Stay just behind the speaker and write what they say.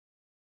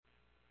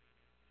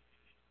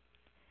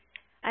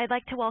I'd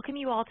like to welcome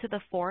you all to the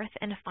fourth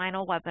and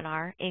final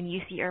webinar in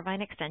UC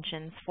Irvine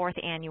Extension's fourth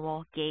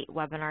annual GATE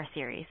webinar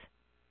series.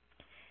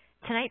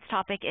 Tonight's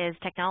topic is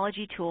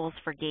Technology Tools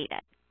for GATE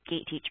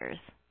Teachers.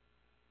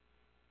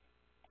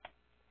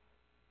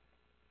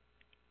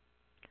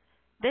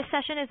 This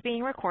session is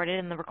being recorded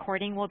and the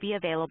recording will be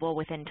available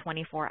within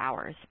 24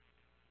 hours.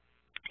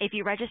 If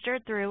you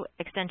registered through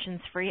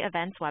Extension's free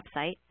events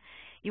website,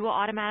 you will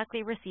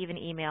automatically receive an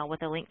email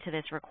with a link to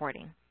this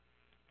recording.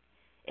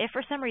 If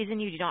for some reason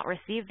you do not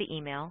receive the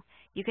email,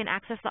 you can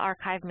access the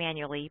archive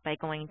manually by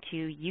going to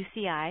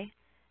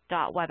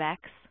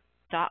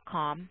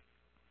uci.webex.com,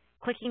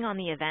 clicking on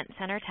the Event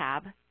Center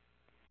tab,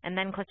 and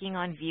then clicking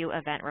on View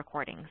Event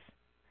Recordings.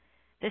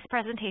 This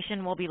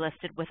presentation will be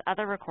listed with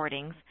other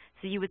recordings,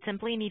 so you would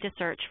simply need to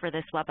search for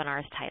this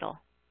webinar's title.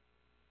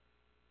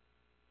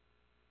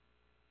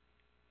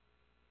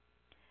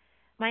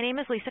 My name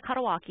is Lisa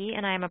Katawaki,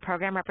 and I am a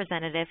program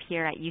representative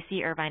here at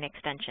UC Irvine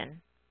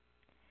Extension.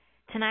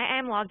 Tonight I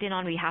am logged in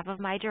on behalf of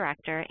my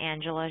director,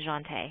 Angela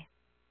Jante.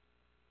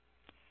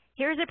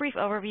 Here is a brief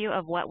overview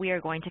of what we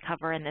are going to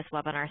cover in this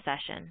webinar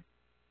session.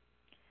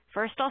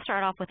 First, I'll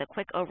start off with a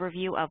quick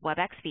overview of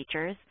WebEx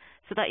features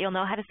so that you'll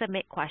know how to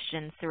submit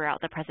questions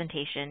throughout the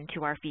presentation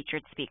to our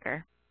featured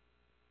speaker.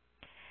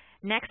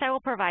 Next, I will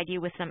provide you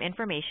with some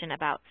information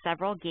about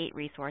several GATE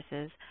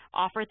resources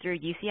offered through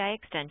UCI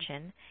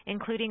Extension,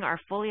 including our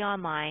fully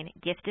online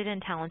Gifted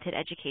and Talented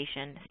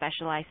Education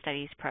Specialized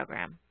Studies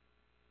program.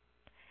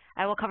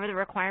 I will cover the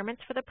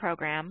requirements for the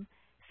program,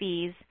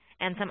 fees,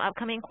 and some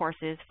upcoming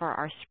courses for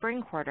our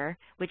spring quarter,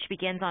 which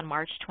begins on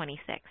March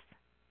 26th.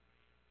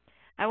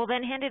 I will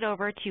then hand it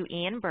over to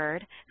Ian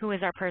Bird, who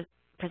is our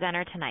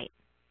presenter tonight.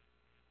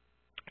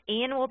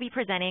 Ian will be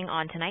presenting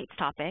on tonight's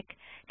topic,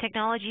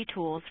 Technology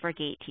Tools for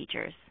GATE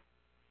Teachers.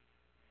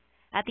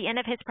 At the end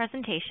of his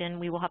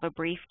presentation, we will have a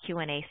brief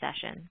Q&A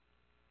session.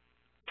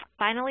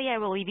 Finally, I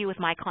will leave you with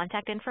my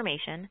contact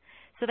information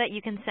so that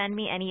you can send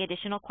me any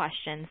additional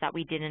questions that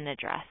we didn't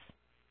address.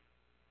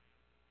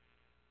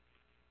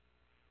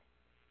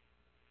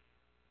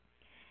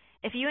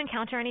 If you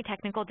encounter any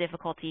technical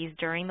difficulties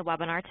during the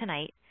webinar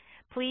tonight,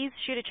 please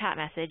shoot a chat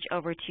message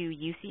over to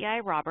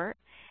UCI Robert,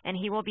 and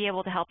he will be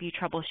able to help you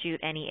troubleshoot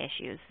any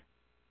issues.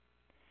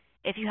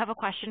 If you have a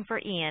question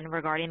for Ian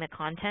regarding the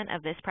content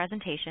of this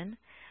presentation,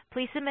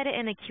 please submit it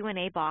in the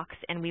Q&A box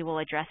and we will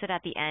address it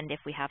at the end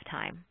if we have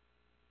time.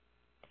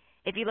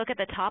 If you look at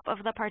the top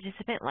of the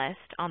participant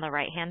list on the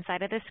right-hand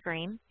side of the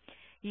screen,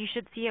 you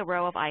should see a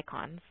row of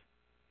icons.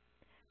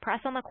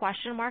 Press on the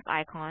question mark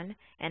icon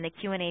and the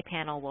Q&A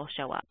panel will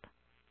show up.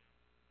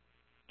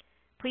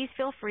 Please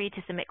feel free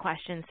to submit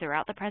questions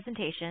throughout the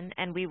presentation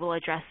and we will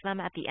address them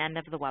at the end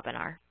of the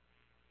webinar.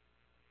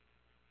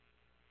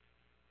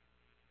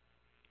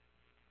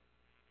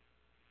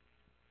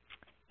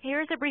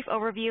 Here is a brief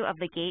overview of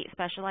the GATE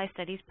Specialized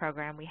Studies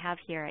program we have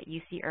here at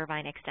UC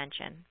Irvine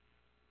Extension.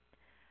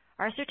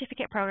 Our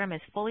certificate program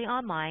is fully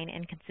online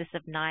and consists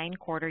of 9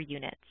 quarter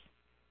units.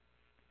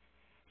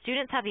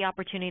 Students have the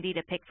opportunity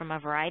to pick from a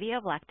variety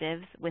of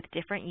electives with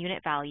different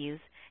unit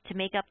values to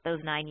make up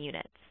those 9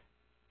 units.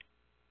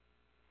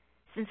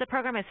 Since the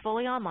program is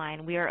fully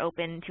online, we are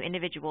open to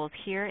individuals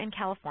here in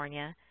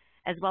California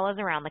as well as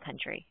around the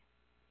country.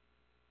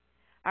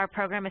 Our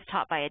program is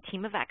taught by a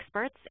team of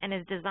experts and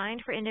is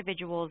designed for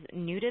individuals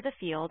new to the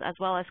field as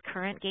well as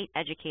current GATE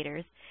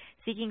educators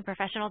seeking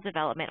professional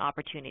development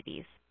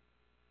opportunities.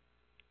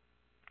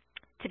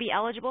 To be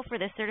eligible for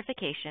this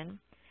certification,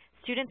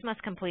 students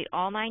must complete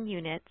all 9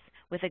 units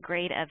with a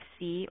grade of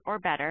C or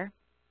better,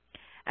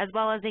 as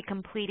well as a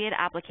completed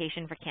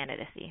application for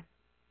candidacy.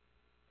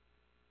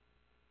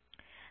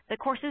 The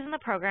courses in the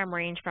program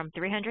range from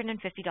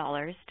 $350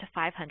 to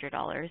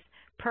 $500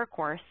 per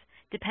course,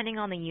 depending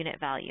on the unit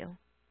value.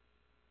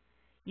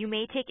 You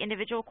may take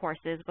individual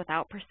courses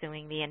without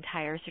pursuing the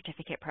entire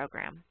certificate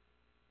program.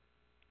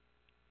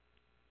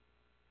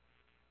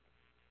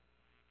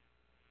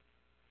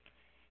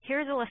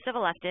 Here's a list of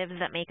electives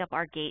that make up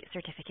our GATE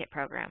certificate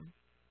program.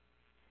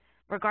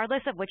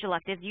 Regardless of which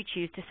electives you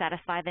choose to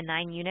satisfy the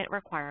 9-unit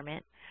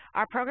requirement,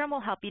 our program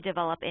will help you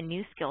develop a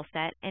new skill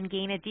set and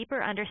gain a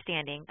deeper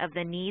understanding of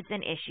the needs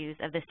and issues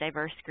of this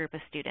diverse group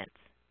of students.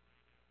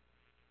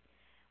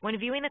 When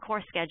viewing the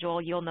course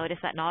schedule, you'll notice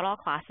that not all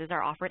classes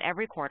are offered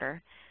every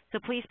quarter, so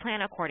please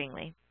plan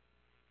accordingly.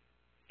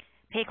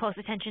 Pay close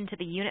attention to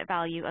the unit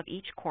value of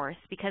each course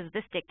because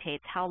this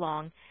dictates how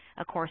long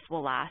a course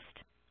will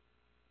last.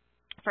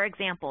 For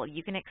example,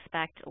 you can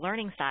expect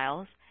Learning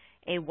Styles,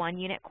 a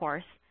 1-unit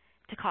course,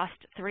 to cost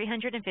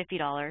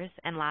 $350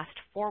 and last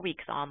 4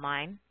 weeks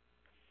online,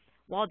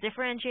 while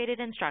Differentiated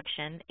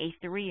Instruction, a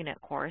 3-unit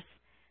course,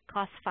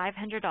 costs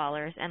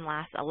 $500 and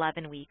lasts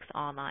 11 weeks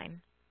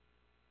online.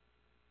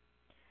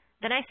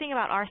 The nice thing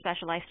about our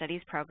Specialized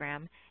Studies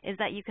program is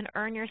that you can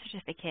earn your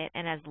certificate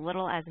in as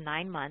little as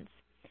 9 months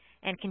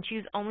and can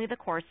choose only the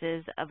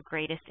courses of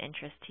greatest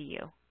interest to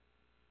you.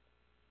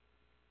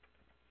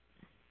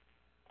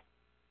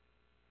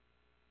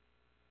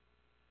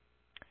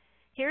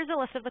 Here's a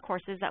list of the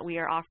courses that we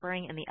are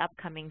offering in the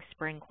upcoming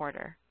spring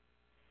quarter.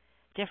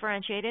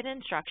 differentiated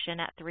instruction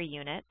at 3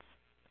 units,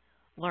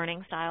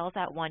 learning styles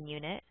at 1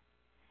 unit,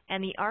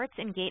 and the arts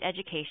and GATE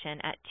education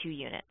at 2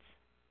 units.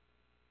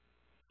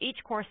 Each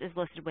course is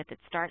listed with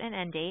its start and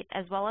end date,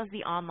 as well as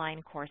the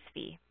online course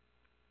fee.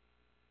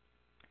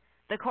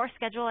 The course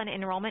schedule and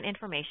enrollment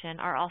information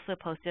are also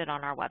posted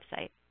on our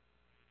website.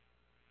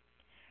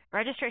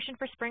 Registration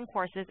for spring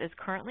courses is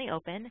currently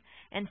open,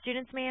 and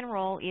students may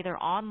enroll either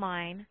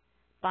online,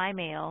 by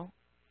mail,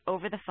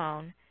 over the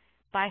phone,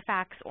 by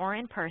fax, or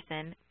in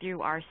person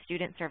through our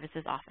Student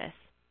Services office.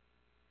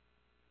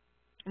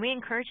 We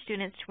encourage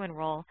students to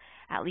enroll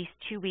at least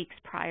 2 weeks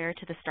prior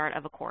to the start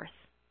of a course.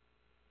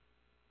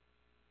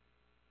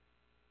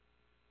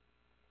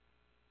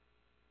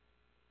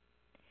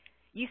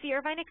 UC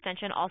Irvine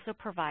Extension also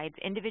provides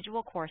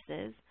individual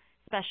courses,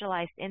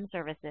 specialized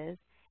in-services,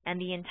 and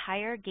the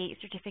entire GATE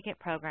certificate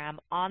program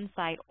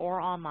on-site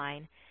or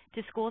online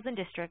to schools and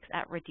districts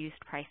at reduced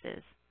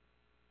prices.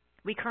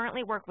 We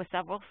currently work with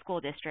several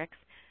school districts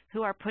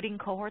who are putting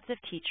cohorts of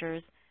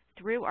teachers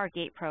through our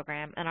GATE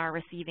program and are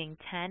receiving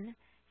 10,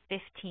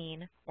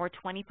 15, or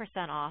 20%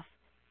 off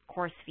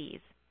course fees.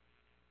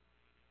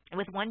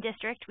 With one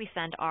district, we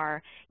send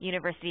our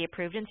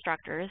university-approved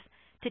instructors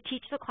to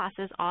teach the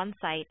classes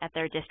on-site at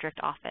their district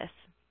office.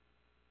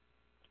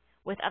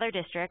 With other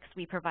districts,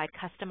 we provide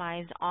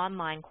customized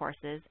online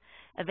courses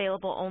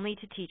available only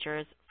to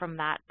teachers from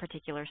that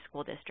particular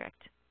school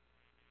district.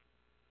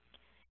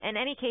 In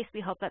any case,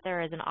 we hope that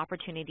there is an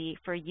opportunity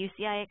for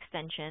UCI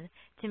Extension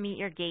to meet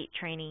your GATE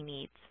training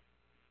needs.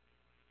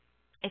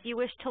 If you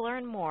wish to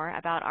learn more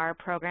about our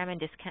program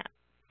and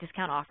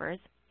discount offers,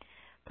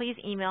 please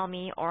email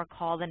me or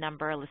call the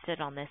number listed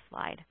on this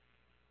slide.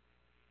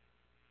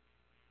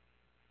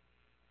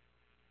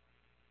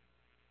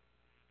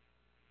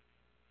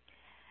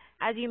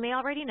 As you may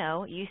already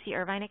know, UC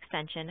Irvine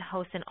Extension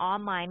hosts an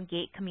online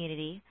GATE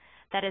community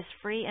that is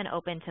free and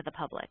open to the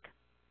public.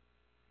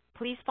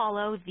 Please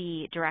follow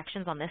the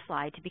directions on this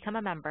slide to become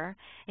a member,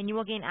 and you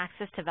will gain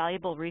access to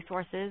valuable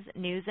resources,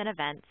 news, and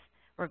events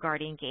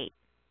regarding GATE.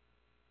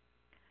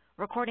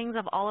 Recordings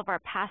of all of our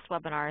past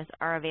webinars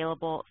are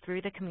available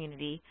through the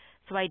community,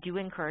 so I do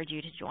encourage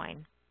you to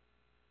join.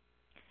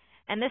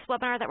 And this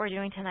webinar that we're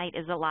doing tonight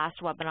is the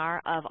last webinar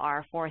of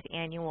our 4th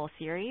annual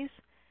series.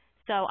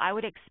 So I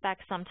would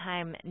expect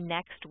sometime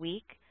next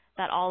week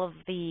that all of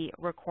the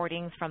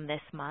recordings from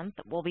this month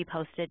will be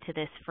posted to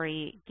this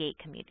free GATE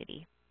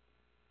community.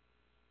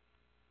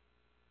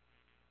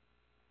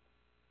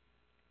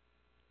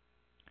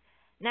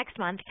 Next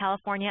month,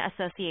 California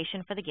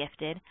Association for the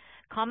Gifted,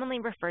 commonly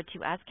referred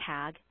to as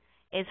CAG,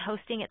 is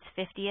hosting its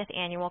 50th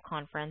annual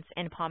conference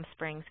in Palm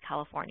Springs,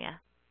 California.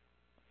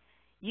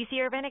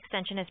 UC Irvine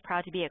Extension is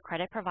proud to be a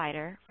credit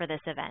provider for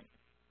this event.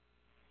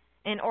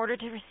 In order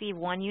to receive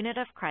 1 unit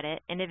of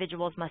credit,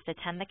 individuals must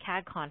attend the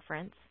CAG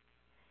conference,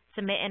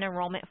 submit an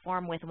enrollment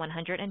form with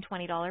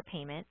 $120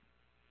 payment,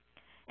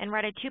 and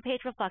write a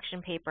 2-page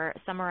reflection paper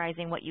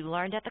summarizing what you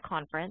learned at the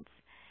conference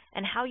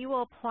and how you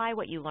will apply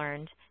what you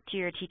learned to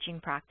your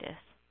teaching practice.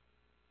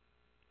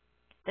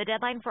 The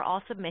deadline for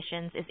all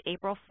submissions is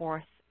April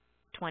 4th,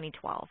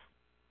 2012.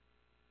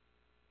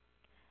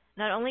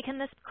 Not only can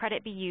this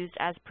credit be used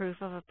as proof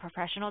of a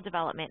professional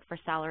development for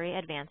salary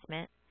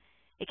advancement,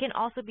 it can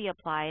also be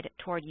applied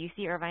toward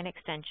UC Irvine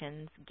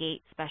Extension's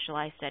GATE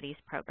Specialized Studies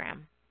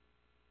program.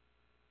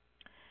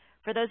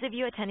 For those of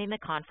you attending the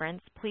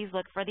conference, please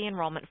look for the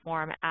enrollment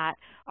form at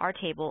our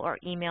table or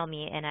email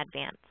me in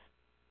advance.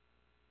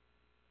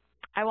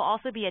 I will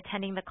also be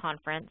attending the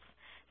conference,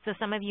 so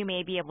some of you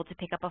may be able to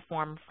pick up a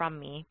form from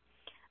me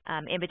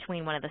in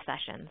between one of the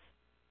sessions.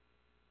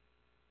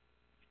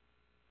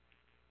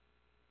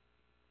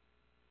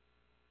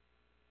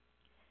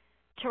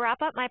 To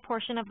wrap up my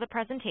portion of the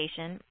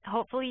presentation,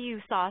 hopefully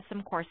you saw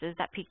some courses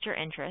that piqued your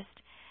interest,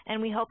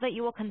 and we hope that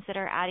you will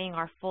consider adding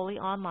our fully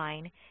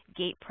online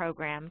GATE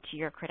program to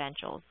your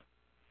credentials.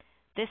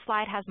 This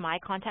slide has my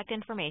contact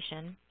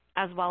information,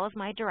 as well as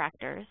my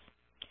directors,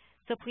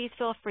 so please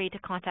feel free to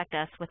contact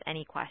us with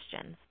any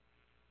questions.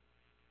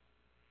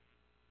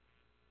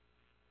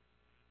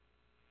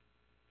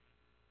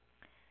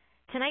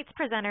 Tonight's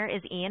presenter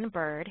is Ian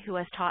Bird, who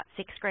has taught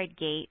 6th grade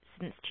GATE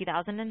since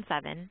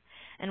 2007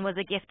 and was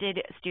a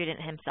gifted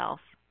student himself.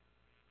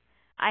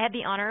 I had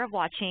the honor of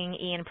watching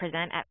Ian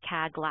present at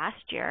CAG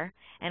last year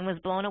and was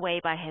blown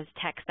away by his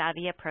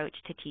tech-savvy approach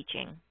to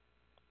teaching.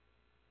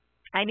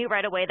 I knew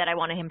right away that I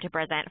wanted him to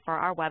present for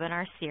our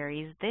webinar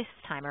series this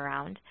time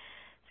around,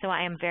 so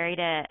I'm very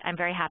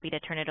happy to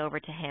turn it over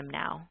to him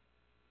now.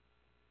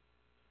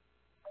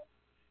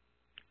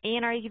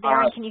 Ian, are you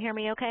there? Can you hear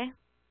me okay?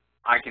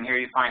 I can hear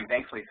you fine.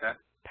 Thanks, Lisa.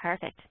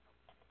 Perfect.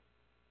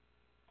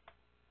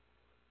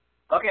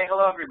 Okay,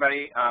 hello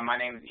everybody. My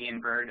name is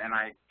Ian Bird, and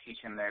I teach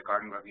in the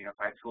Garden Grove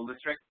Unified School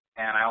District.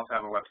 And I also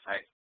have a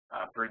website,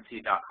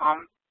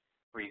 birdseed.com,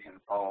 where you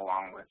can follow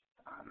along with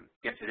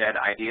gifted ed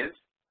ideas.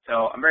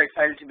 So I'm very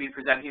excited to be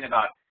presenting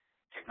about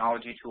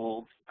technology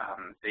tools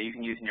that you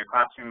can use in your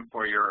classroom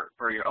for your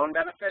own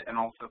benefit and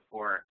also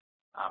for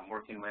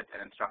working with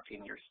and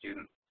instructing your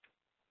students.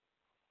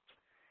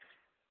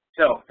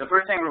 So the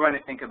first thing we're going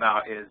to think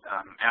about is,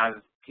 as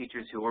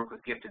teachers who work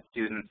with gifted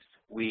students,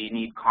 we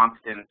need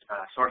constant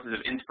sources of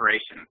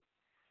inspiration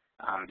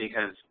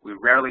because we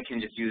rarely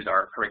can just use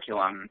our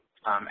curriculum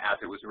as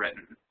it was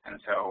written. And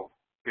so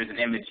here's an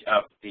image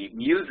of the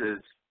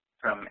muses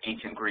from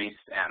ancient Greece,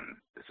 and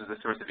this was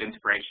a source of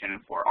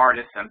inspiration for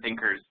artists and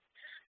thinkers.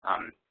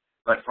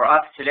 But for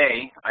us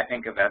today, I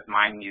think of as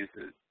my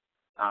muses.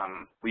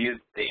 We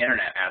use the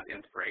internet as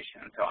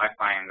inspiration. So I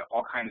find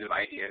all kinds of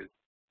ideas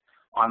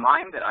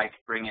online that I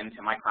could bring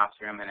into my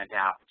classroom and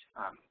adapt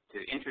to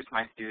interest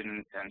my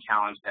students and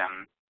challenge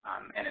them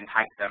and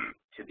entice them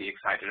to be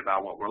excited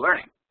about what we're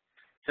learning.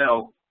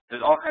 So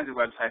there's all kinds of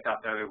websites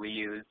out there that we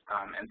use,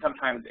 and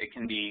sometimes it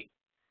can be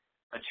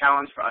a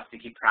challenge for us to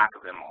keep track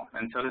of them all.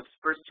 And so this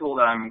first tool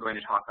that I'm going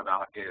to talk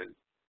about is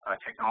a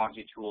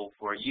technology tool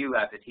for you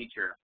as a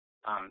teacher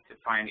to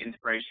find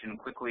inspiration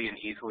quickly and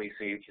easily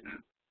so you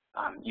can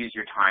use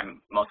your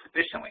time most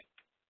efficiently.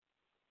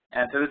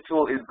 And so this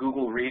tool is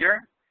Google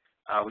Reader,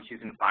 which you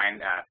can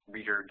find at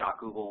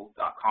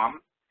reader.google.com.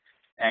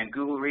 And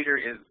Google Reader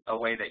is a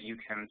way that you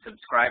can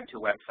subscribe to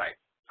websites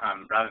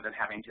rather than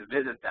having to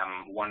visit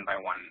them one by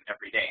one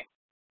every day.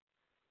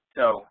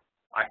 So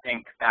I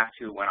think back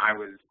to when I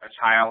was a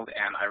child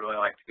and I really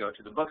liked to go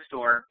to the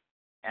bookstore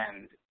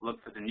and look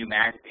for the new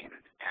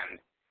magazines. And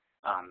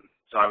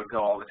so I would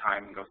go all the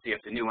time and go see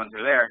if the new ones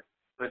are there.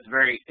 But it's a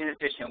very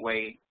inefficient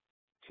way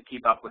to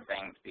keep up with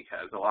things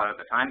because a lot of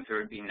the times there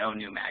would be no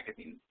new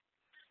magazines.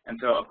 And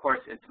so, of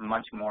course, it's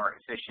much more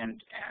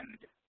efficient and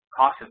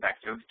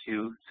cost-effective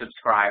to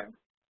subscribe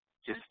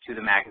just to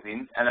the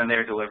magazines, and then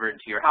they're delivered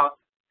to your house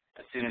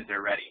as soon as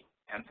they're ready.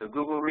 And so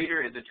Google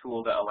Reader is a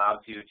tool that allows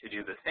you to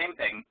do the same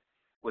thing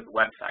with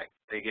websites.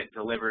 They get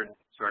delivered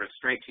sort of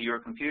straight to your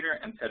computer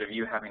instead of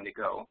you having to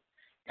go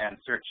and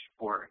search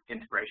for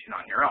inspiration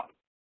on your own.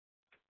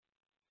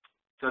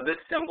 So this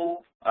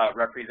symbol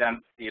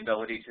represents the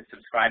ability to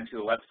subscribe to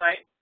a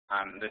website.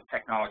 This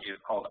technology is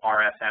called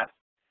RSS,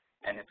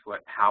 and it's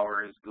what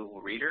powers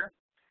Google Reader.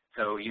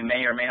 So you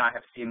may or may not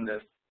have seen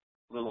this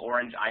little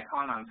orange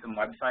icon on some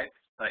websites,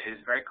 but it is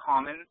very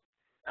common.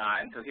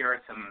 And so here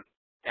are some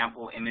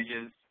sample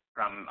images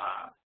from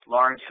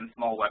large and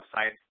small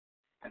websites.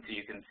 And so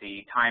you can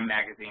see Time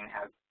Magazine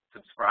has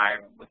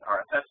subscribed with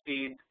RSS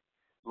feeds.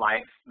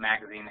 Life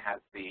Magazine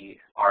has the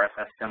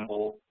RSS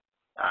symbol.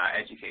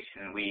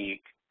 Education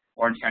Week,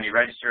 Orange County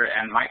Register,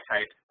 and my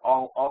site,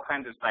 all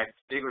kinds of sites,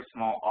 big or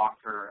small,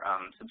 offer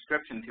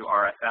subscription to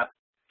RSS,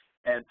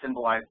 and it's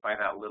symbolized by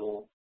that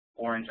little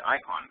orange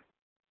icon.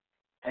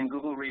 And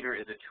Google Reader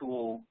is a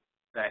tool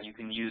that you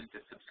can use to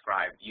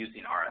subscribe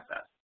using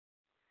RSS.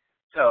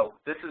 So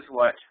this is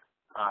what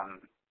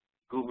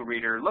Google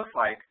Reader looks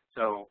like.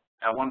 So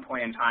at one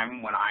point in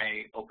time when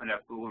I opened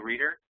up Google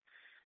Reader,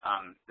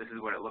 this is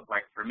what it looked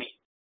like for me.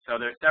 So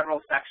there's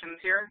several sections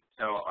here,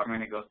 so I'm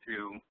going to go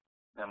through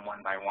them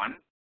one by one.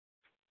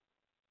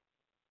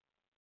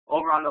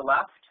 Over on the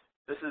left,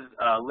 this is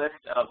a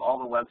list of all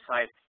the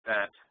websites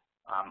that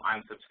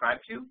I'm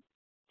subscribed to.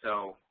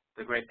 So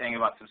the great thing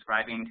about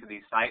subscribing to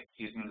these sites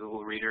using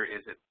Google Reader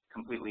is it's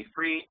completely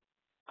free,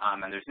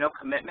 and there's no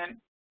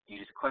commitment. You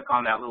just click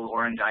on that little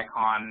orange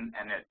icon,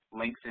 and it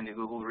links into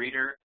Google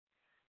Reader.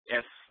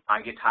 If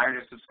I get tired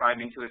of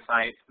subscribing to a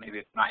site, maybe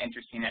it's not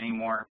interesting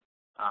anymore,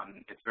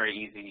 it's very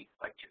easy,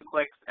 like 2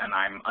 clicks, and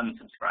I'm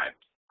unsubscribed.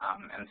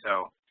 And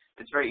so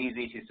it's very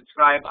easy to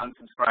subscribe,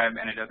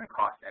 unsubscribe, and it doesn't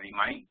cost any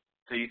money.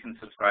 So you can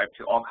subscribe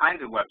to all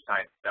kinds of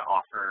websites that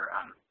offer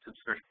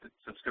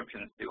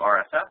subscriptions to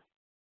RSS.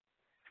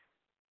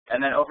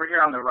 And then over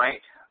here on the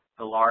right,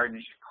 the large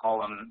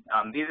column,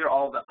 these are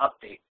all the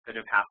updates that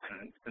have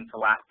happened since the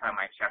last time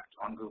I checked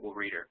on Google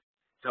Reader.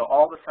 So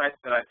all the sites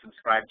that I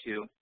subscribe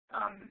to,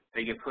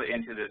 they get put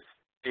into this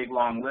big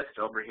long list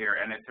over here,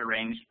 and it's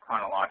arranged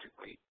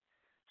chronologically.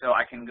 So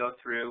I can go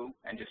through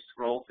and just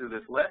scroll through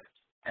this list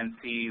and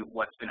see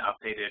what's been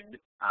updated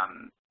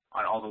on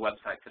all the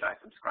websites that I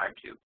subscribe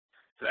to.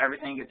 So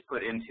everything gets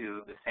put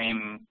into the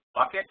same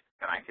bucket,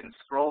 and I can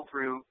scroll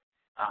through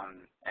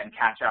and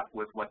catch up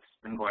with what's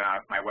been going on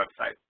with my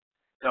website.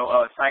 So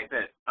a site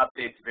that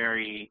updates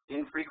very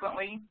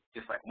infrequently,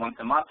 just like once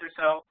a month or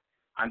so,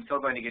 I'm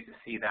still going to get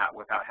to see that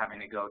without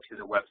having to go to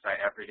the website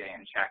every day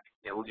and check.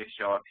 It will just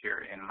show up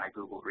here in my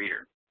Google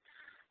Reader.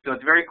 So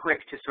it's very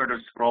quick to sort of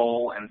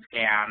scroll and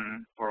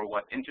scan for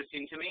what's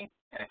interesting to me.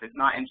 And if it's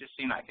not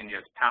interesting, I can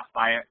just pass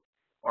by it,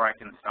 or I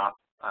can stop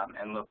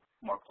and look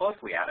more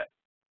closely at it.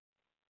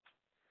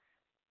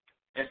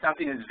 If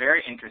something is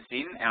very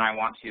interesting and I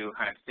want to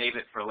kind of save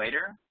it for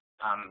later,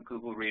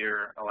 Google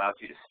Reader allows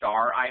you to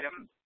star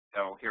items.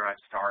 So here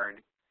I've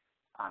starred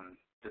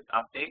this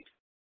update.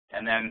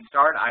 And then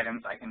starred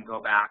items, I can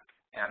go back,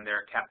 and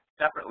they're kept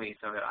separately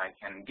so that I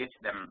can get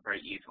to them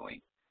very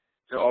easily.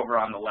 So over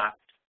on the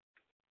left,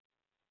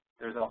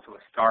 there's also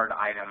a starred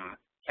item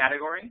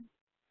category.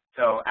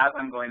 So as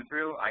I'm going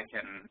through, I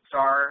can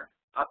star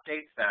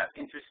updates that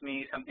interest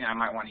me, something I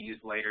might want to use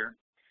later.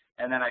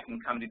 And then I can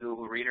come to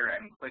Google Reader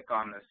and click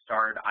on the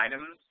starred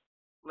items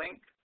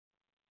link.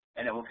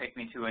 and it will take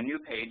me to a new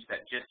page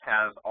that just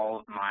has all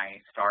of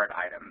my starred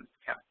items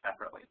kept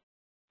separately.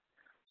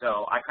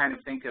 So I kind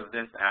of think of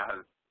this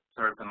as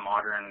sort of the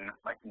modern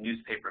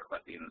newspaper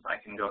clippings. I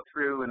can go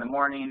through in the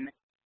morning,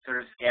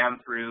 sort of scan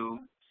through,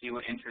 see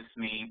what interests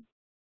me.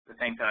 The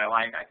things that I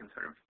like, I can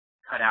sort of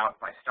cut out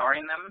by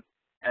starring them,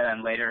 and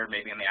then later,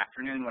 maybe in the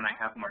afternoon when I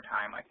have more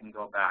time, I can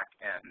go back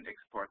and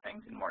explore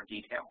things in more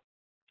detail.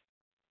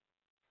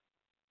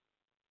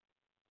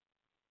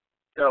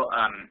 So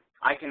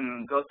I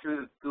can go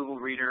through Google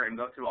Reader and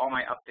go through all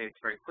my updates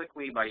very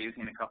quickly by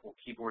using a couple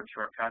keyboard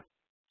shortcuts.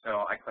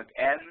 So I click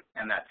N,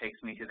 and that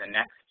takes me to the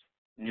next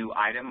new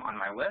item on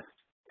my list.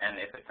 And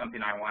if it's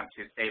something I want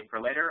to save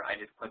for later, I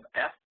just click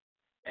F,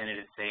 and it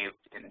is saved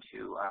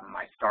into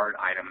my starred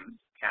items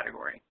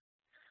category.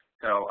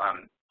 So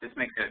this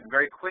makes it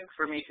very quick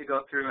for me to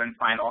go through and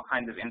find all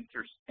kinds of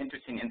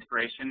interesting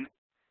inspiration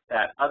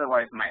that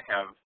otherwise might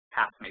have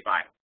passed me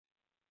by.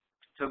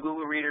 So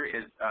Google Reader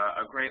is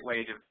a great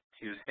way to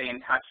stay in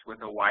touch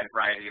with a wide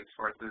variety of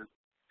sources.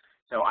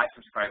 So I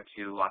subscribe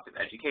to lots of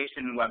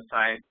education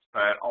websites,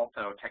 but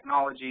also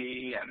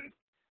technology and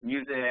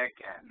music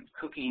and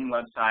cooking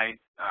websites.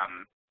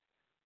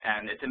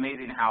 And it's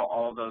amazing how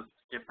all those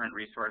different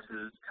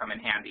resources come in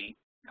handy,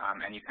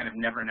 and you kind of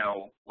never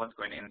know what's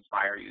going to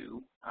inspire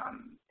you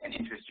and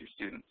interest your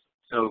students.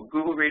 So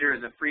Google Reader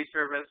is a free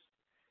service.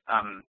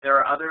 There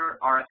are other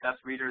RSS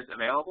readers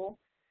available,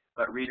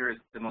 but Reader is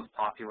the most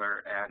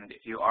popular, and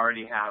if you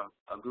already have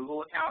a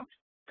Google account,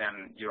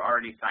 then you're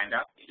already signed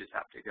up. You just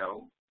have to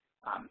go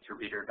to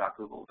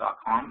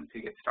reader.google.com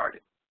to get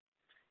started.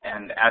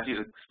 And as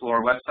you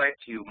explore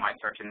websites, you might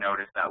start to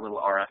notice that little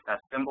RSS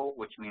symbol,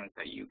 which means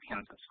that you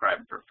can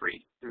subscribe for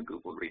free through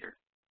Google Reader.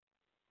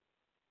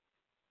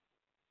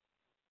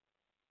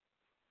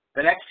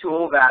 The next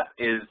tool that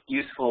is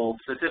useful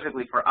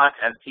specifically for us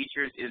as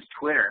teachers is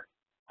Twitter.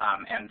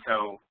 And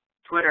so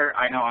Twitter,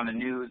 I know on the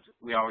news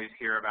we always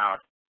hear about,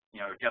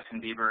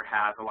 Justin Bieber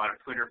has a lot of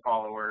Twitter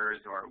followers,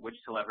 or which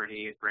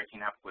celebrity is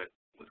breaking up with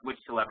which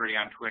celebrity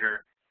on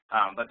Twitter.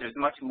 But there's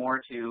much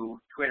more to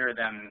Twitter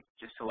than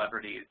just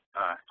celebrities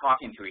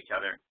talking to each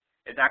other.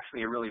 It's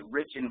actually a really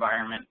rich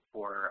environment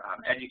for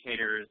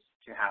educators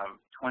to have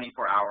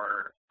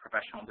 24-hour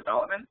professional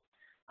development.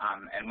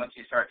 And once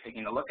you start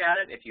taking a look at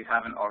it, if you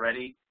haven't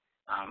already,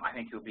 I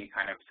think you'll be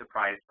kind of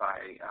surprised by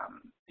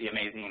the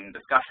amazing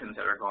discussions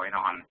that are going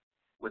on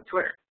with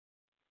Twitter.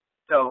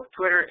 So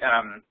Twitter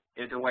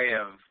is a way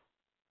of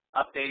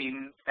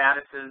updating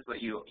statuses,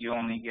 but you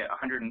only get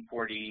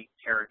 140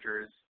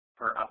 characters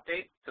per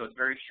update. So it's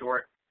very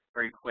short,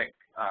 very quick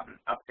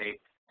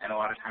updates, and a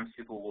lot of times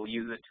people will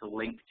use it to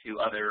link to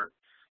other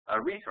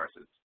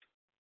resources.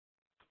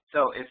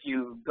 So if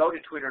you go to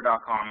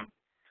twitter.com,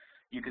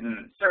 you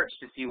can search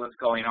to see what's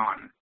going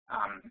on.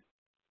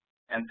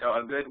 And so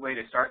a good way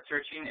to start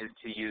searching is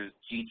to use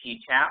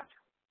GTchat.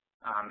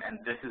 And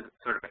this is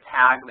sort of a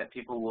tag that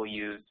people will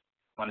use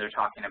when they're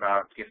talking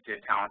about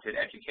gifted, talented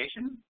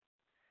education.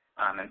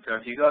 And so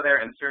if you go there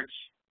and search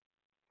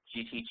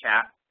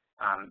GTchat,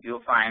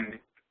 you'll find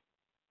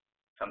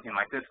something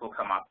like this will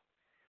come up.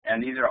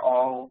 And these are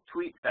all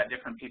tweets that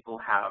different people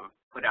have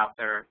put out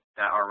there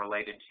that are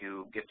related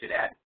to gifted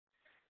ed.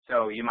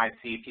 So you might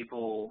see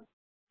people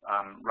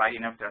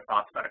writing up their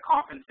thoughts about a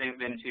conference they've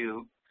been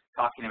to,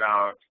 talking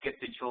about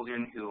gifted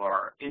children who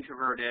are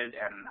introverted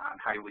and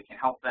how we can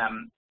help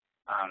them,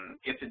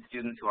 gifted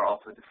students who are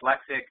also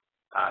dyslexic.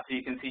 So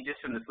you can see just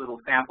from this little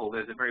sample,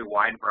 there's a very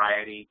wide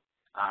variety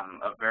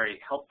of very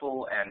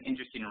helpful and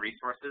interesting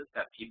resources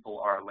that people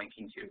are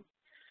linking to.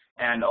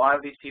 And a lot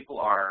of these people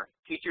are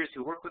teachers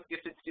who work with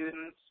gifted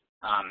students,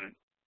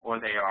 or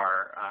they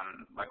are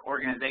like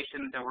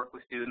organizations that work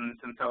with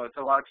students. And so it's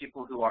a lot of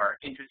people who are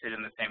interested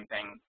in the same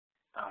thing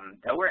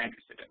that we're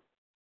interested in.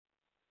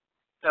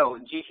 So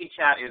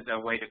GTchat is a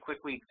way to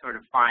quickly sort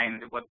of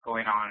find what's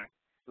going on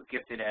with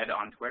gifted ed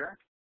on Twitter.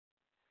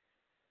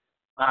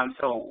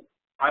 So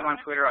I'm on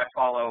Twitter.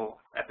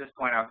 At this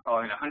point, I was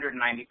following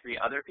 193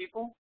 other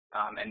people,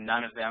 and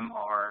none of them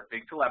are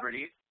big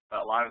celebrities,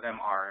 but a lot of them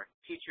are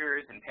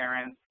teachers and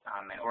parents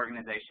and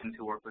organizations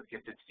who work with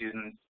gifted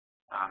students.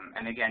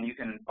 And again, you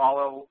can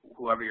follow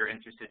whoever you're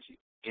interested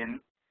in,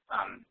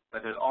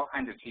 but there's all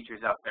kinds of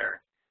teachers out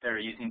there that are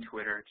using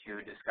Twitter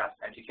to discuss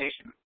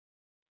education.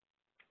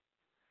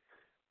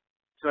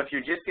 So if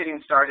you're just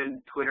getting started,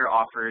 Twitter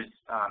offers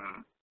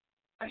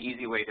an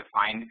easy way to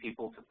find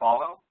people to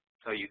follow.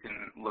 So you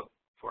can look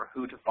for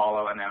who to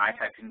follow, and then I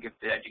type in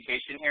gifted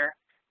education here,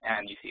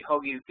 and you see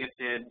Hoagie's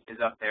Gifted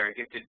is up there,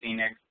 Gifted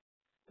Phoenix.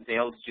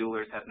 Zales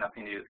Jewelers has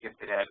nothing to do with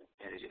gifted ed,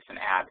 it is just an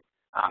ad.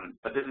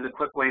 But this is a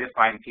quick way to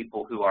find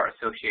people who are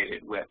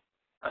associated with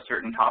a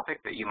certain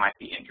topic that you might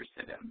be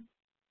interested in.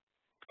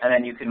 And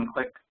then you can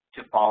click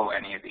to follow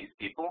any of these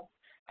people.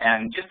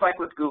 And just like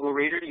with Google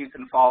Reader, you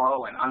can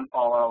follow and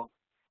unfollow.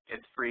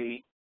 It's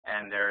free,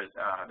 and there's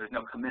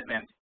no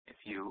commitment if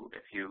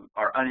you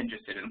are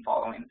uninterested in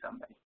following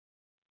somebody.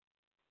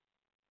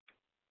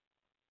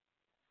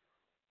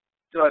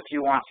 So if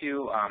you want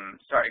to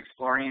start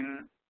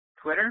exploring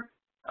Twitter,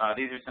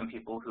 these are some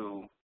people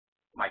who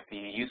might be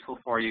useful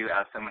for you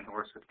as someone who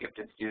works with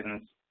gifted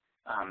students.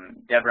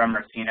 Deborah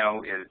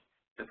Mercino is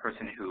the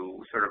person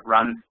who sort of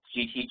runs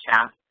GT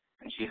Chat,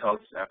 and she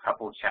hosts a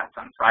couple of chats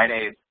on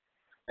Fridays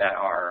that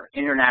are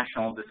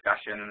international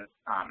discussions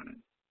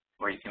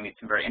where you can meet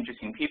some very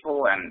interesting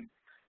people and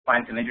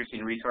find some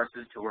interesting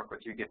resources to work with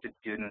your gifted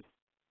students.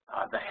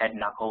 The Head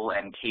Knuckle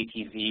and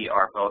KTV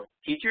are both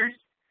teachers.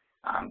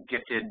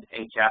 Gifted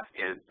HF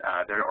is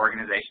their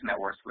organization that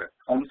works with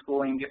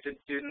homeschooling gifted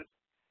students.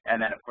 And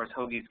then, of course,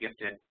 Hoagie's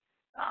Gifted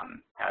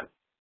has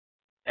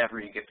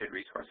every gifted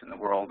resource in the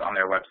world on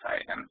their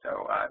website, and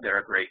so they're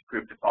a great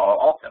group to follow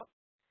also.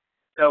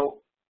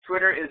 So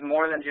Twitter is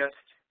more than just,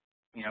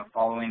 you know,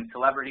 following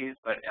celebrities,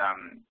 but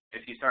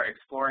if you start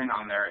exploring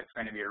on there, it's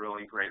going to be a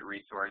really great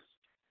resource,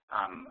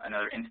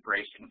 another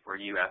inspiration for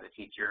you as a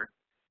teacher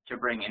to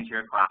bring into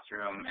your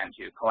classroom and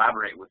to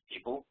collaborate with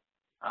people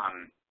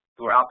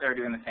who are out there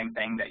doing the same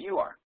thing that you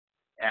are.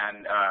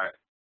 And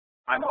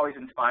I'm always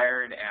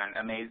inspired and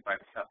amazed by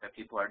the stuff that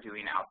people are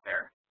doing out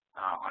there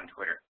on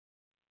Twitter.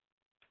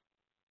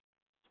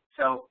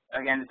 So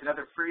again, it's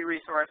another free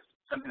resource,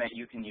 something that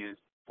you can use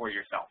for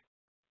yourself.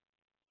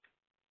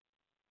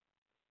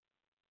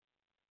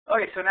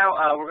 Okay, so now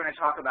we're going to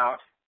talk about,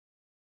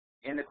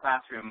 in the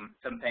classroom,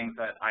 some things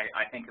that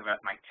I think of as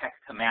my tech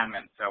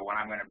commandments. So when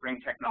I'm going to bring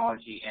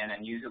technology in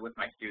and use it with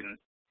my students,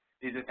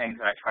 these are things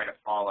that I try to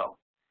follow.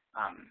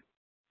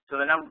 So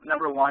the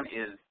number one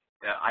is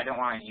that I don't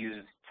want to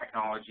use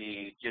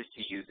technology just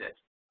to use it,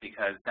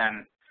 because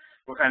then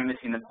we're kind of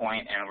missing the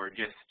point and we're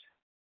just,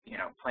 you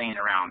know, playing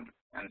around.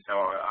 And so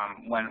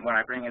when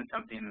I bring in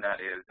something that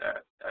is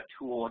a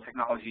tool, a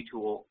technology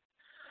tool,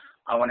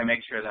 I want to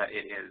make sure that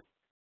it is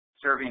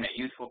serving a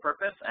useful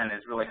purpose and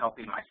is really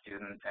helping my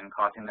students and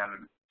causing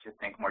them to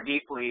think more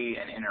deeply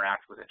and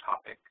interact with a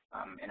topic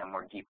in a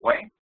more deep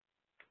way.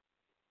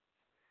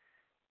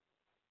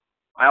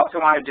 I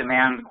also want to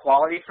demand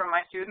quality from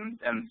my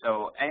students, and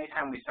so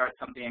anytime we start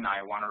something,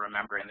 I want to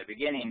remember in the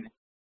beginning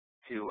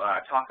to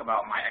talk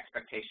about my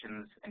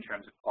expectations in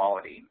terms of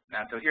quality.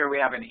 And so here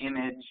we have an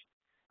image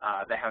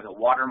that has a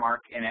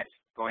watermark in it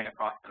going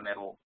across the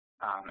middle,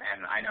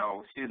 and I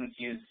know students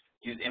use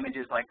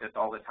images like this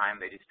all the time.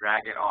 They just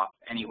drag it off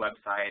any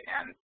website,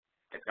 and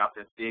it's got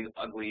this big,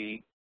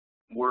 ugly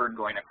word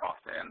going across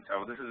it. And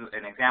so this is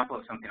an example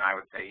of something I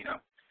would say, you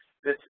know,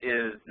 this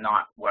is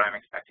not what I'm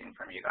expecting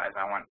from you guys.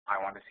 I want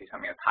to see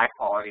something that's high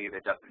quality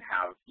that doesn't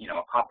have, you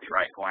know, a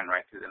copyright going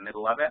right through the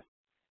middle of it.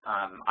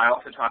 I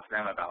also talk to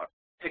them about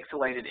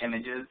pixelated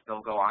images.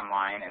 They'll go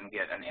online and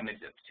get an image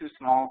that's too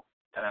small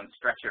and then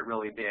stretch it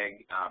really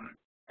big,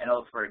 and it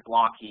looks very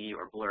blocky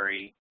or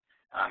blurry.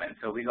 And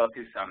so we go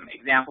through some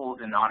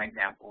examples and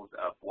non-examples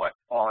of what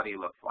quality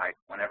looks like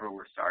whenever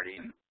we're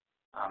starting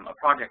a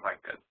project like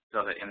this,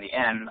 so that in the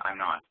end, I'm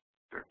not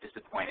sort of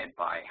disappointed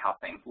by how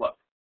things look.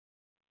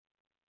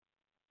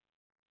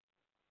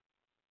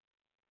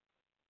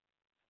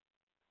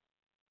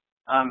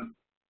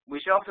 We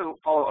should also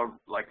follow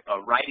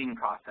a writing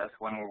process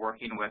when we're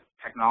working with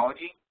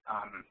technology.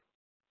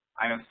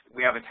 I know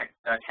we have a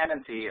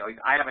tendency, at least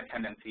I have a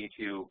tendency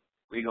to,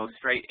 we go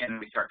straight in and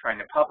we start trying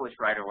to publish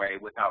right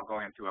away without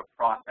going through a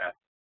process.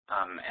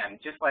 And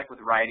just like with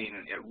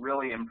writing, it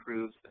really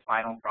improves the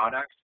final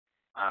product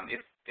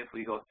if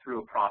we go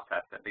through a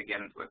process that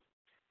begins with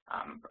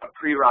a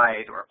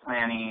pre-write or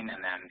planning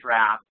and then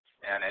drafts.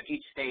 And at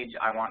each stage,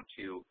 I want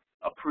to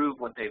approve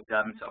what they've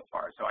done so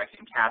far, so I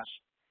can catch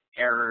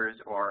errors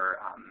or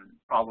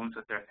problems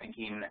with their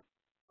thinking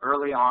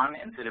early on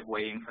instead of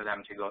waiting for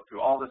them to go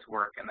through all this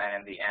work and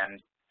then in the end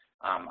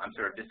I'm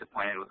sort of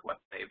disappointed with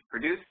what they've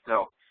produced.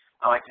 So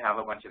I like to have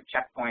a bunch of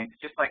checkpoints,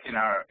 just like in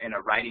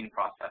a writing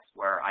process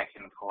where I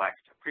can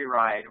collect a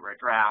pre-write or a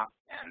draft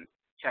and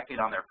check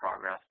in on their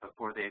progress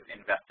before they've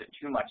invested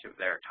too much of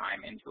their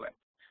time into it.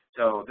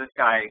 So this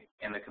guy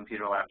in the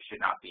computer lab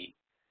should not be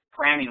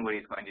planning what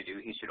he's going to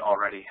do. He should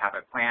already have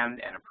it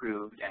planned and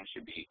approved and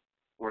should be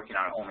working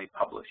on only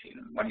publishing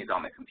when he's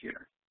on the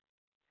computer.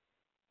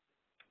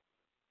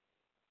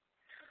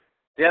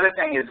 The other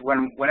thing is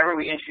whenever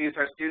we introduce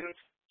our students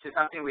to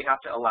something, we have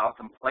to allow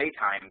some play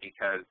time,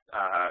 because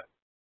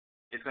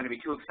it's going to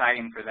be too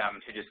exciting for them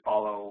to just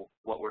follow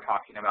what we're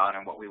talking about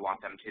and what we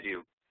want them to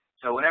do.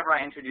 So whenever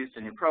I introduce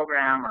a new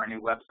program or a new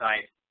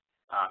website,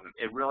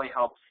 it really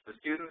helps the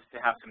students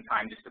to have some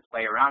time just to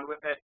play around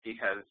with it,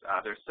 because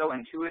they're so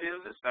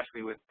intuitive,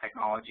 especially with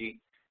technology.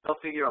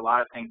 They'll figure a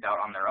lot of things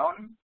out on their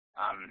own,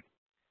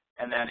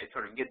 and then it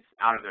sort of gets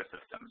out of their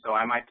system. So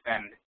I might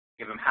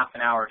give them half an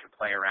hour to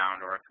play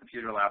around, or a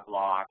computer lab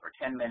block, or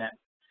 10 minutes,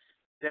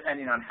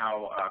 depending on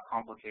how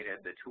complicated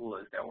the tool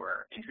is that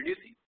we're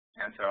introducing.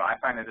 And so I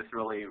find that this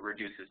really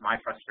reduces my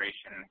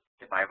frustration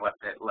if I've let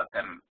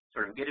them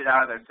sort of get it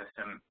out of their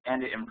system,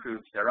 and it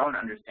improves their own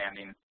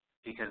understanding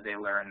because they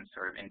learn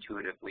sort of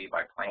intuitively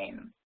by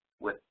playing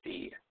with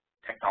the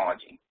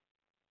technology.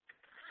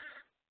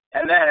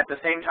 And then at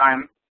the same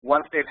time,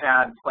 once they've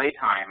had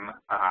playtime,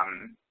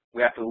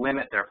 we have to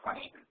limit their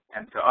playing.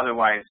 And so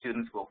otherwise,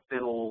 students will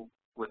fiddle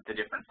with the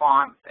different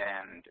fonts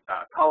and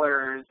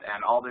colors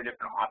and all the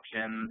different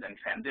options and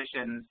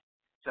transitions.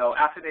 So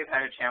after they've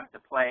had a chance to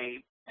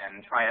play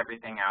and try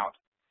everything out,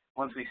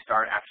 once we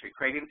start actually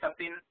creating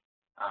something,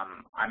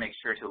 I make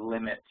sure to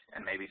limit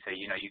and maybe say,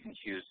 you can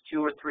choose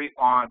 2 or 3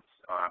 fonts,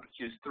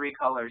 choose 3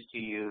 colors to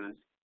use.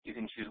 You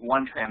can choose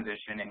 1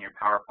 transition in your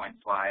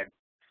PowerPoint slide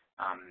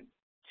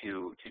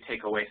to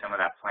take away some of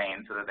that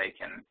playing so that they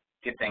can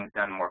get things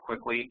done more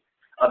quickly.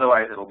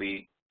 Otherwise, it'll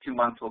be 2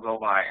 months will go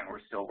by and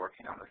we're still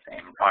working on the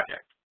same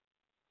project.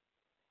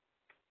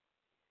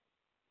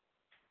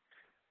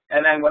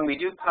 And then when we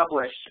do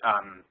publish,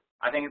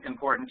 I think it's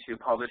important to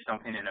publish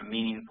something in a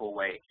meaningful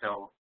way.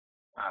 So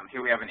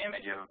here we have an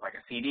image of like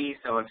a CD.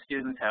 So if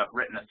students have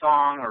written a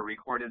song or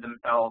recorded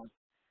themselves,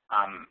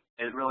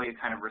 it really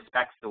kind of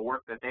respects the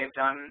work that they've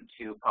done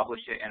to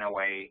publish it in a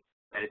way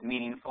that is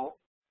meaningful.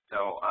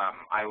 So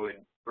I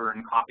would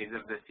burn copies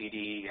of the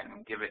CD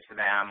and give it to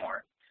them,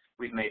 or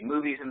we've made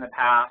movies in the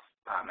past,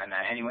 and then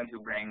anyone who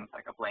brings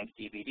like a blank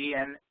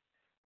DVD in,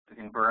 we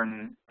can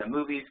burn the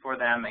movies for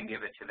them and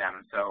give it to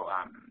them. So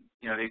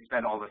they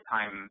spend all this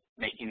time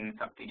making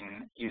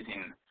something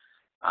using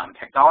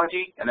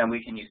technology, and then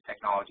we can use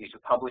technology to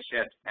publish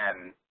it,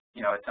 and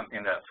it's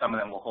something that some of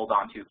them will hold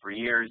on to for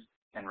years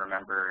and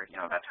remember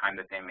that time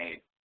that they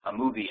made a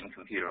movie in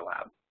computer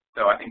lab.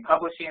 So I think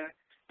publishing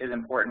is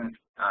important,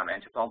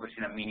 and to publish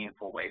in a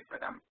meaningful way for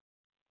them.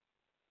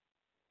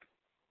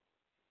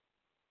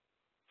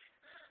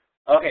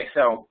 Okay,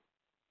 so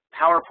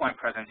PowerPoint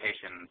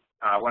presentations.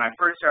 When I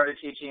first started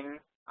teaching,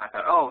 I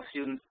thought, oh,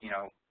 students,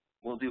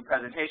 will do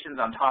presentations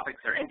on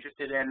topics they're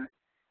interested in,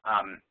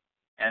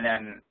 and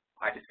then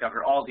I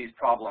discovered all these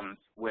problems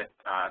with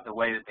the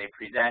way that they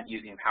present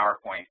using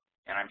PowerPoint,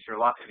 and I'm sure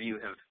lots of you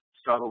have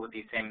struggled with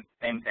these same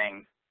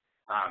things,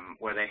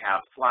 where they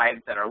have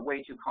slides that are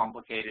way too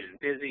complicated and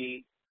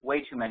busy,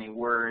 way too many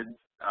words,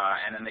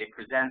 and then they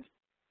present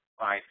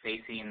by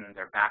facing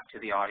their back to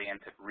the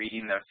audience and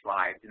reading their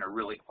slides in a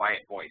really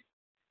quiet voice.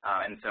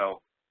 And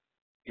so,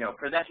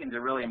 presenting is a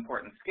really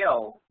important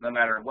skill, no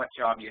matter what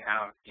job you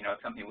have.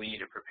 It's something we need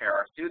to prepare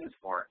our students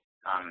for.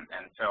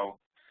 And so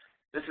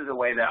this is a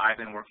way that I've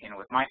been working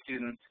with my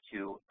students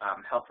to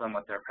help them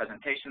with their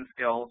presentation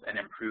skills and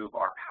improve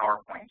our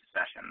PowerPoint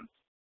sessions.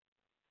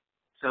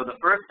 So the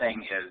first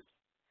thing is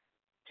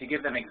to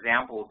give them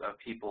examples of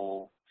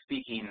people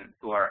speaking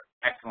who are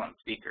excellent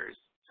speakers.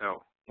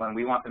 So when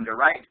we want them to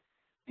write,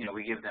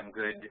 we give them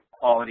good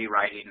quality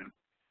writing.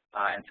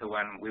 And so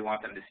when we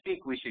want them to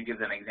speak, we should give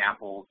them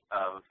examples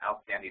of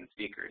outstanding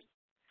speakers.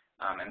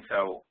 And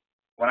so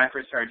when I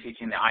first started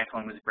teaching, the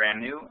iPhone was brand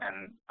new,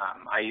 and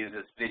I used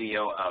this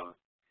video of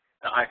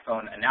the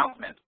iPhone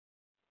announcement.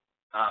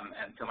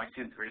 And so my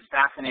students were just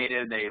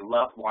fascinated. They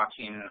loved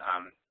watching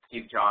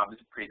Steve Jobs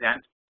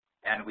present.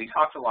 And we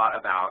talked a lot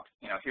about,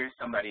 here's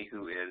somebody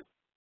who is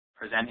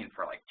presenting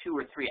for like 2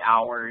 or 3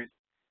 hours.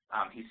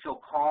 He's so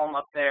calm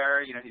up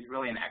there. He's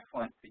really an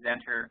excellent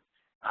presenter.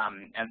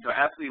 And so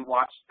as we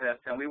watched this,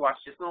 and we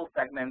watched just little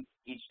segments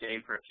each day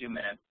for a few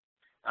minutes,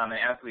 and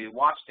as we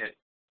watched it,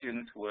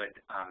 students would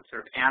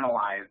sort of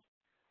analyze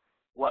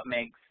what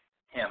makes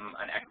him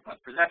an excellent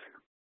presenter.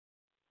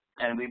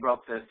 And we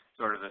broke this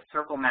sort of a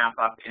circle map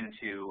up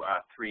into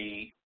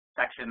 3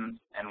 sections,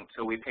 and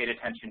so we paid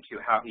attention to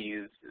how he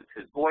uses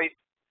his voice,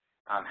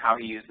 how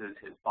he uses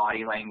his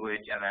body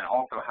language, and then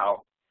also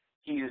how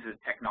he uses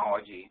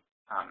technology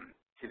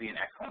to be an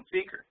excellent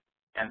speaker.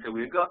 And so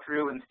we would go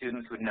through and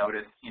students would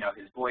notice,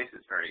 his voice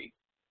is very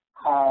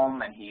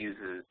calm and he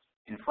uses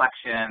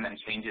inflection and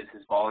changes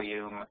his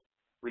volume.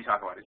 We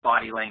talk about his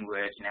body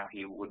language and how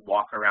he would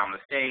walk around the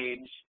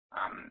stage.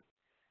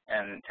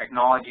 And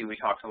technology, we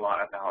talked a lot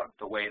about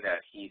the way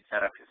that he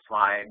set up his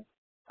slides.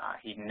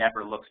 He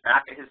never looks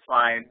back at his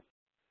slides,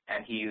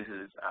 and he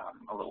uses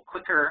a little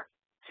clicker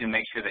to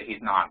make sure that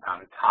he's not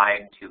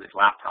tied to his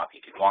laptop. He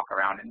can walk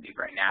around and be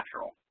very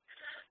natural.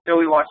 So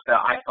we watched the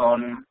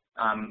iPhone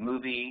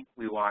movie.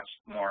 We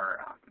watched more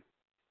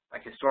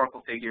like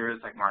historical figures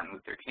like Martin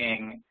Luther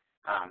King.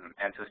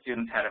 And so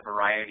students had a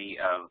variety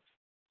of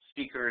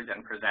speakers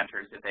and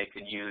presenters that they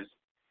could use.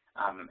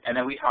 And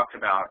then we talked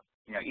about,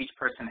 each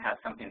person has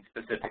something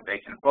specific they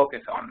can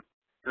focus on.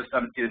 So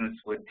some students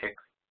would pick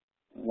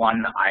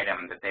one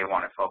item that they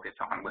want to focus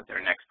on with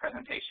their next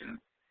presentation.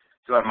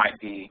 So it might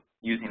be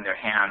using their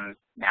hands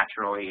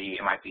naturally.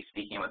 It might be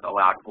speaking with a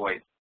loud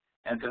voice.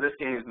 And so this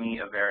gave me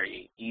a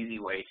very easy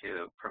way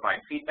to provide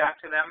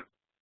feedback to them.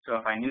 So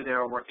if I knew they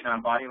were working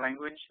on body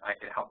language, I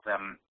could help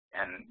them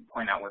and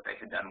point out what they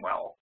had done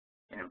well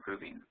in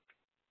improving.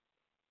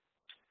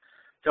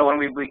 So when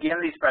we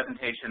begin these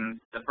presentations,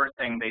 the first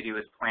thing they do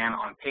is plan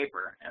on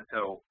paper. And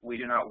so we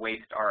do not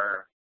waste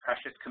our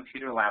precious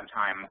computer lab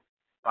time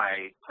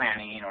by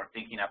planning or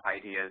thinking up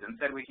ideas.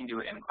 Instead, we can do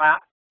it in class,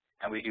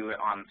 and we do it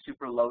on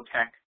super low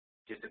tech,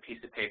 just a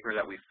piece of paper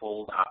that we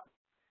fold up.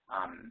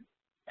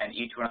 And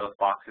each one of those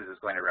boxes is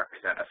going to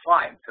represent a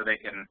slide. So they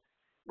can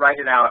write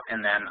it out,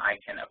 and then I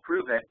can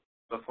approve it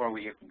before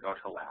we even go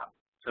to lab.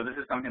 So this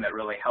is something that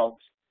really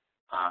helps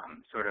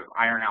sort of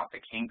iron out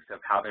the kinks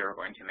of how they were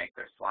going to make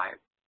their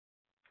slides.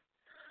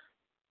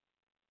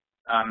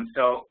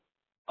 So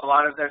a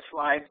lot of their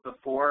slides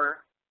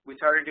before we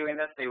started doing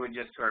this, they would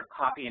just sort of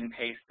copy and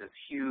paste this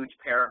huge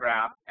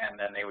paragraph, and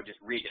then they would just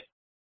read it.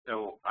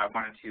 So I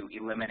wanted to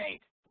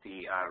eliminate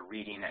the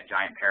reading a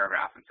giant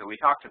paragraph. And so we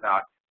talked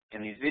about,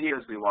 in these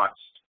videos we watched,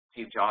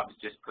 Steve Jobs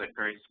just put a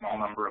very small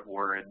number of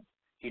words.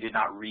 He did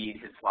not read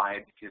his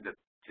slides to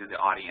the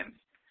audience.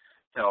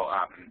 So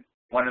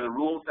one of the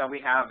rules that we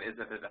have is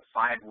that there's a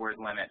 5-word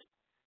limit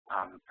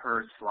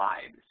per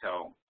slide.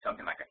 So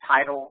something like a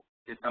title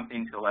is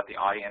something to let the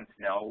audience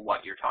know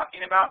what you're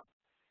talking about.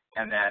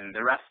 And then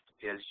the rest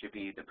should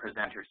be the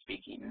presenter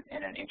speaking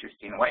in an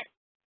interesting way.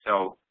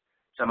 So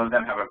some of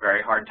them have a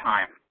very hard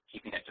time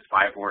keeping it to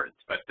 5 words,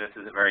 but this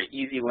is a very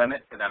easy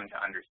limit for them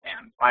to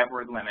understand.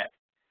 5-word limit.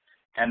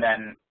 And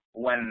then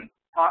when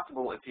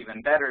possible, it's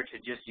even better to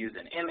just use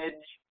an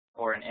image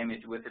or an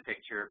image with a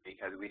picture,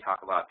 because we talk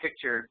about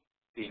picture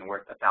being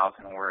worth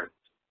 1,000 words.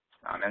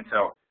 And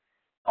so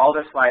all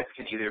the slides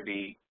can either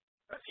be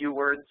a few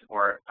words,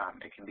 or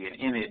it can be an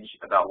image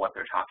about what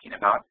they're talking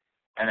about.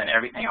 And then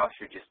everything else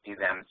should just be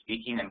them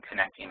speaking and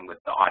connecting with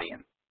the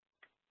audience.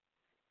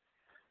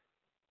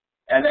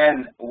 And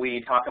then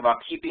we talk about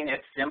keeping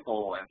it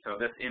simple. And so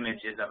this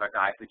image is of a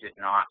guy who did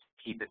not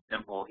keep it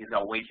simple. He's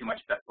got way too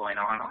much stuff going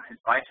on his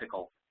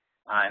bicycle.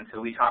 And so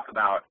we talk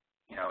about,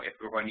 if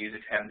we're going to use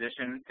a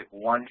transition, pick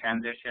one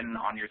transition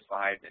on your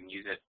slides and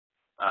use it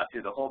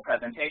through the whole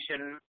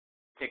presentation.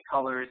 Pick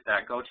colors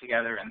that go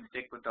together and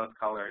stick with those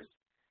colors.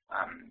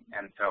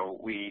 And so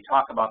we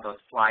talk about those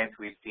slides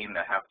we've seen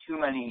that have too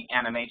many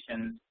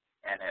animations,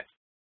 and it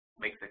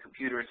makes the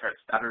computer start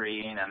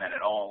stuttering, and then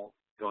it all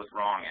goes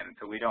wrong. And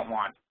so we don't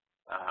want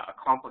a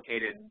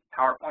complicated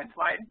PowerPoint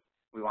slide.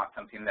 We want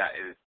something that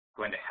is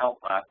going to help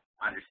us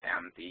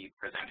understand the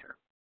presenter.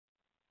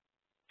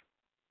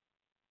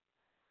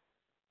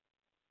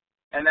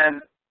 And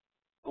then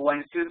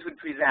when students would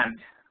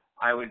present,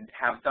 I would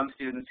have some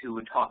students who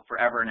would talk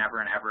forever and ever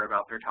and ever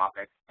about their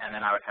topic, and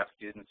then I would have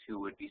students who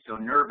would be so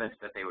nervous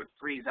that they would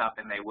freeze up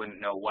and they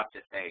wouldn't know what to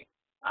say.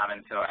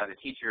 And so as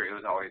a teacher, it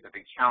was always a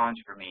big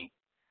challenge for me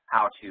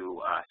how to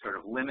sort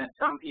of limit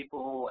some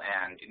people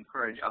and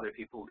encourage other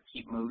people to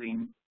keep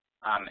moving.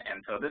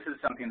 And so this is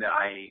something that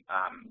I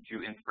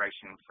drew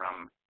inspiration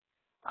from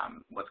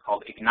what's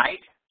called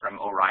Ignite from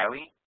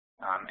O'Reilly,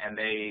 and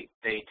they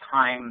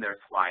time their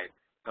slides.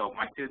 So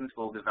my students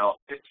will develop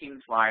 15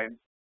 slides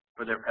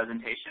for their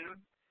presentation,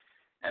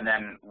 and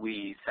then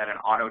we set an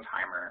auto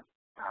timer,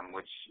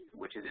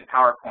 which is in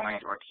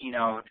PowerPoint or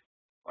Keynote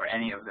or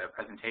any of the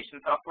presentation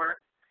software.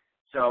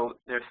 So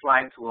their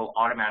slides will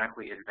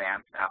automatically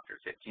advance after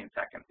 15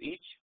 seconds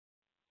each.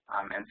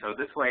 And so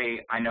this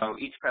way, I know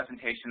each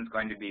presentation is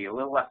going to be a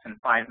little less than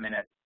 5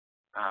 minutes.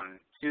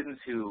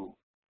 Students who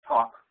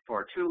talk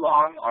for too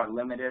long are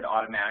limited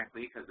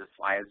automatically because the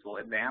slides will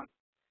advance.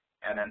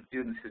 And then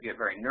students who get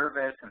very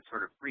nervous and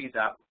sort of freeze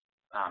up,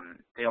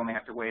 they only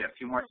have to wait a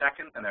few more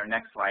seconds and their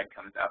next slide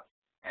comes up,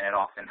 and it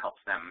often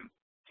helps them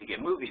to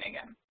get moving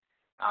again.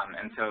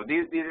 And so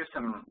these are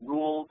some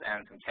rules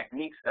and some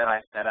techniques that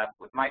I set up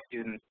with my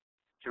students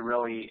to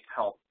really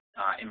help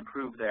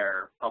improve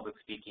their public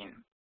speaking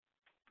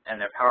and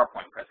their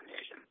PowerPoint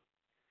presentation.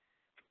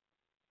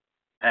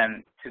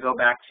 And to go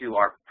back to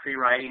our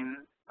pre-writing,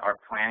 our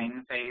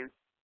planning phase,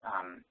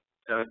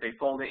 so if they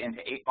fold it into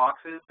 8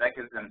 boxes, that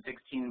gives them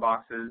 16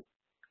 boxes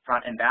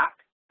front and back.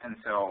 And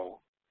so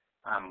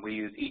we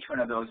use each one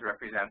of those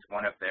represents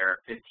one of their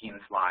 15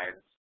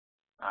 slides,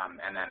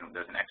 and then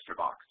there's an extra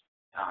box.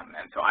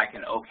 And so I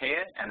can okay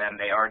it, and then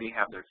they already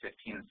have their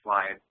 15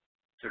 slides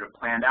sort of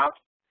planned out.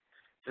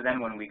 So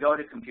then when we go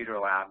to Computer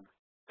Lab,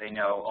 they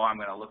know, oh, I'm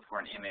going to look for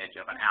an image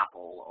of an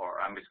apple,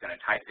 or I'm just going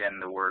to type in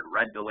the word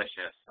red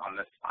delicious on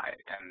this slide.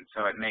 And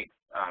so it makes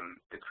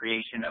the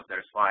creation of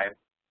their slides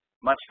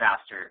much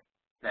faster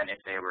than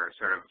if they were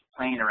sort of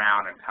playing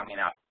around and coming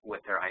up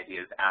with their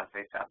ideas as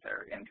they sat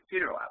there in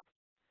Computer Lab.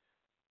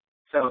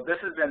 So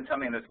this has been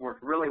something that's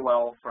worked really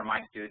well for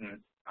my students,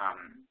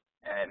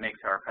 and it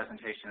makes our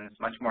presentations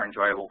much more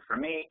enjoyable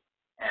for me.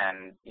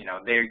 And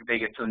they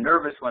get so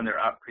nervous when they're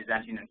up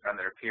presenting in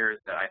front of their peers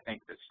that I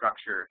think the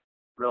structure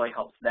really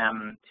helps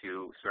them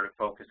to sort of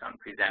focus on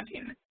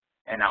presenting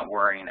and not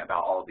worrying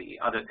about all the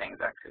other things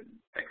that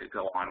could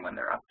go on when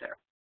they're up there.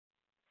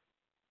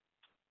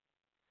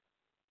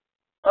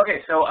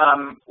 Okay, so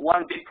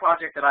one big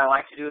project that I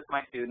like to do with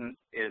my students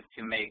is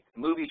to make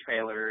movie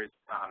trailers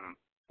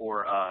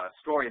for a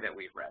story that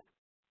we've read.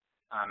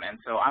 And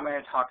so I'm going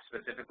to talk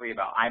specifically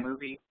about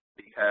iMovie,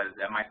 because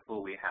at my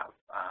school we have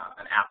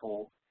an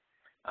Apple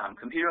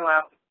computer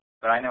lab,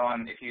 but I know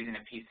if you're using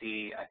a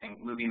PC, I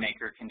think Movie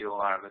Maker can do a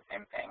lot of the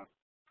same thing.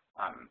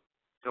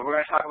 So we're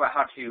going to talk about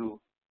how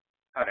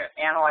to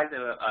analyze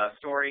a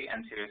story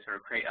and to sort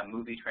of create a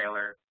movie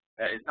trailer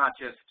that is not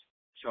just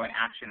showing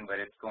action, but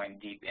it's going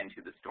deep into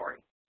the story.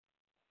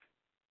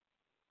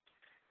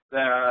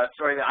 The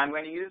story that I'm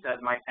going to use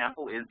as my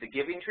sample is The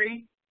Giving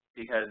Tree,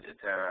 because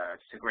it's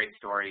a great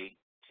story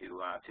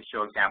to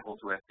show examples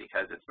with,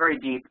 because it's very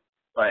deep,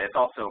 but it's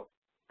also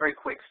a very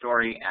quick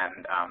story,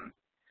 and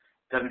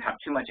doesn't have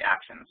too much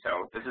action.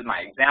 So this is my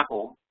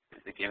example,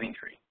 is the giving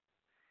tree.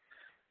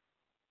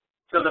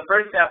 So the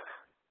first step,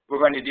 we're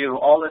going to do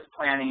all this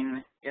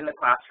planning in the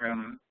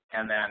classroom,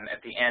 and then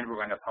at the end we're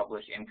going to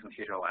publish in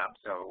Computer Lab,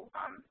 so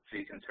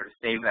you can sort of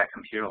save that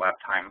Computer Lab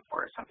time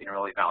for something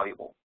really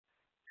valuable.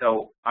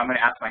 So I'm going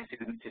to ask my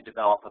students to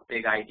develop a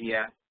big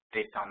idea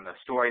based on the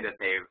story that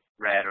they've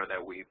read or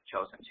that we've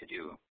chosen to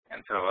do.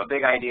 And so a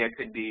big idea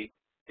could be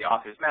the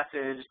author's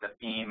message, the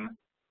theme,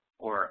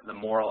 or the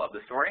moral of the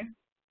story.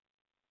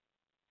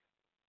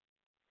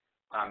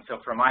 So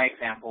for my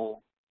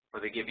example, for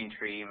the giving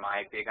tree,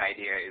 my big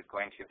idea is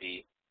going to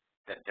be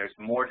that there's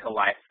more to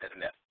life than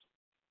this.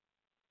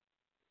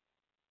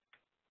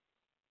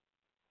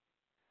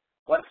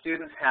 Once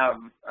students have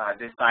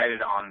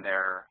decided on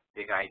their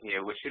big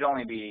idea, which should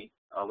only be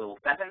a little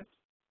sentence,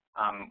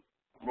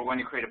 we're going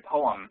to create a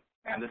poem,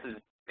 and this is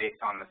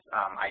based on this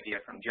idea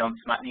from Joan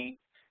Smutney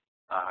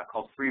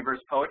called free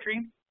verse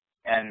poetry.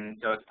 And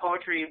so it's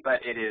poetry,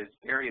 but it is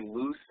very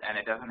loose and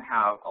it doesn't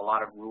have a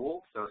lot of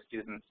rules, so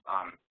students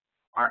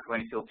aren't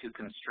going to feel too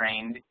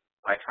constrained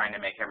by trying to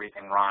make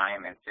everything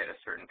rhyme and fit a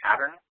certain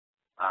pattern.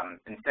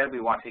 Instead,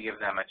 we want to give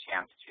them a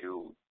chance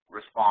to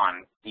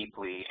respond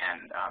deeply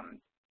and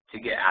to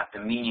get at the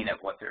meaning of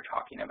what they're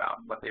talking about,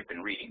 what they've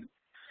been reading.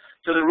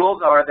 So the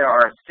rules are there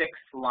are 6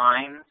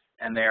 lines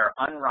and they're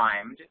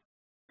unrhymed.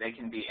 They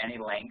can be any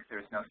length.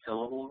 There's no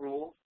syllable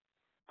rule.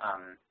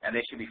 And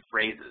they should be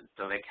phrases,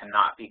 so they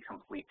cannot be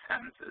complete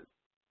sentences.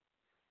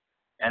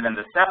 And then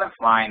the 7th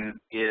line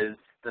is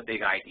the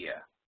big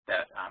idea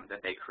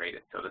that they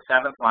created. So the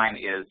 7th line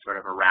is sort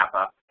of a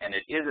wrap-up, and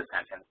it is a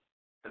sentence.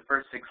 The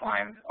first 6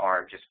 lines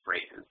are just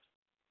phrases.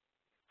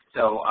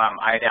 So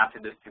I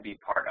adapted this to be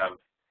part of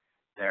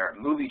their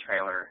movie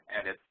trailer,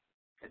 and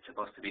it's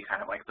supposed to be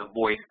kind of like the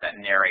voice that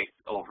narrates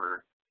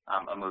over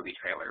a movie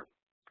trailer.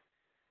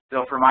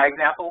 So for my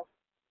example,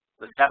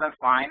 the 7th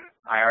line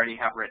I already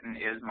have written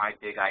is my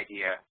big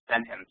idea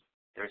sentence.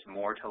 There's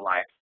more to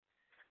life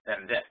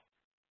than this.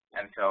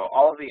 And so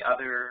all of the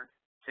other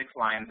 6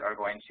 lines are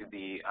going to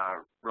be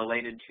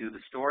related to the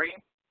story,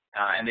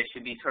 and they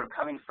should be sort of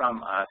coming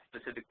from a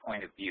specific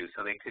point of view.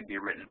 So they could be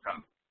written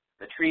from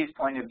the tree's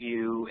point of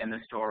view in the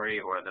story,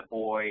 or the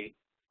boy,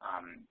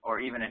 or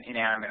even an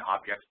inanimate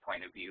object's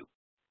point of view.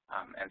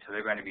 And so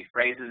they're going to be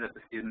phrases that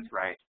the students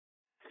write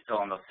to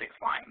fill in those 6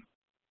 lines.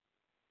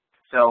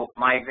 So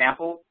my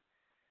example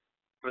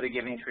for the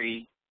giving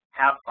tree: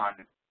 have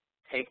fun,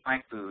 take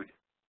my food,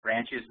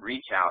 branches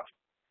reach out,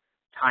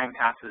 time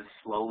passes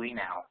slowly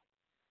now,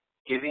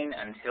 giving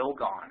until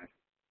gone,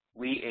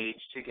 we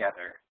age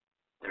together,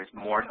 there's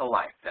more to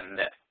life than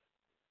this.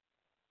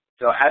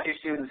 So as your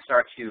students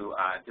start to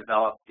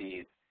develop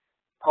these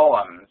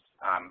poems,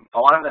 a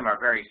lot of them are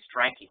very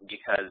striking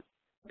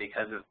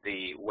because of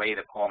the way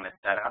the poem is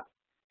set up.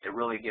 It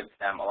really gives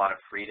them a lot of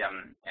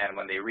freedom, and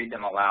when they read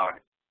them aloud,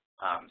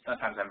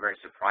 sometimes I'm very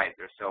surprised.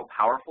 They're so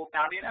powerful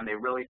sounding, and they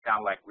really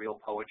sound like real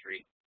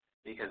poetry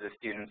because the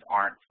students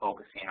aren't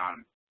focusing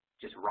on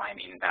just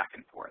rhyming back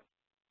and forth.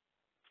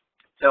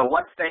 So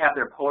once they have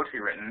their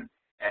poetry written,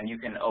 and you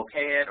can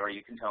okay it or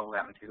you can tell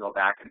them to go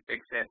back and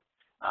fix it,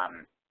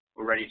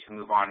 we're ready to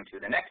move on to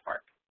the next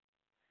part.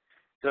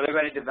 So they're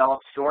going to develop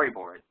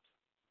storyboards.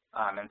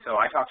 And so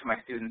I talk to my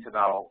students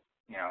about,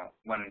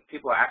 when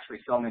people are actually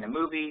filming a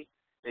movie,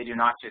 they do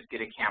not just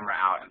get a camera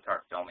out and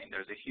start filming.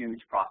 There's a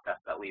huge process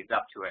that leads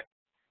up to it.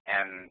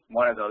 And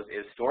one of those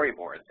is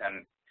storyboards.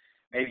 And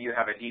maybe you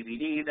have a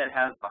DVD that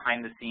has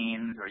behind the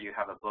scenes, or you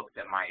have a book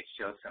that might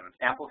show some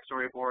sample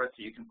storyboards,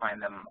 so you can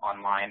find them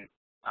online.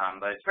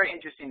 But it's very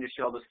interesting to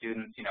show the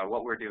students,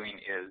 what we're doing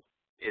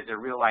is a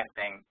real life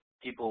thing.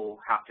 People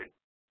have to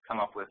come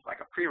up with like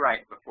a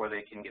pre-write before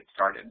they can get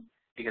started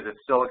because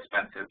it's so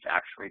expensive to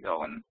actually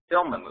go and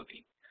film the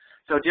movie.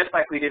 So just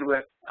like we did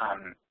with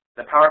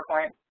the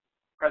PowerPoint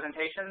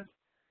presentations,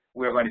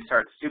 we're going to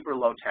start super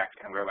low tech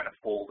and we're going to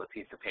fold a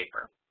piece of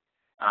paper.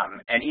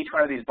 And each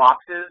one of these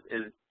boxes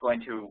is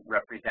going to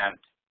represent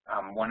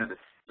one of the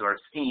sort of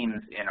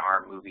scenes in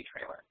our movie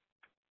trailer.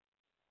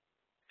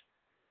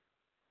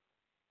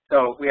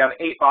 So we have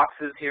 8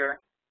 boxes here.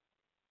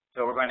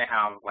 So we're going to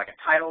have like a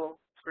title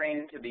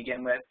screen to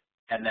begin with,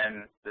 and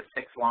then the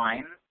 6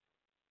 lines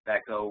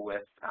that go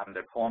with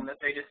the poem that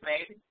they just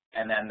made,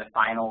 and then the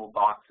final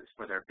box is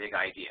for their big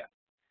idea.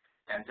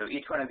 And so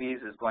each one of these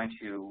is going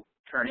to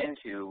turn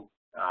into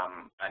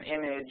an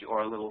image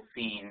or a little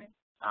scene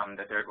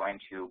that they're going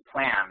to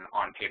plan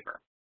on paper.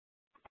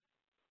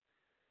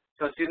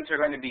 So students are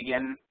going to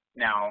begin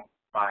now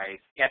by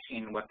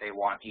sketching what they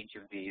want each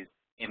of these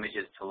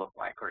images to look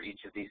like, or each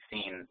of these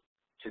scenes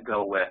to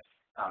go with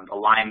the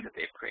lines that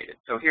they've created.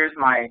 So here's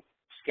my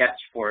sketch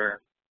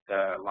for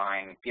the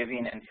line,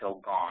 giving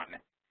until gone.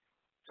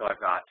 So I've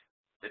got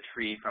the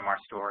tree from our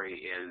story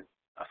is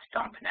a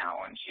stump now,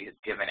 and she has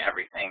given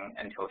everything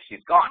until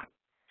she's gone.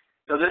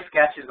 So this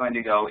sketch is going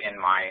to go in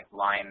my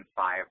line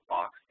 5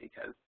 box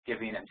because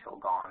giving until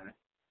gone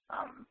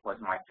was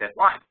my 5th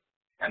line.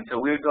 And so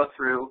we would go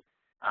through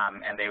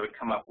and they would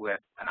come up with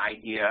an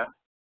idea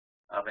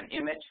of an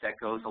image that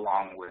goes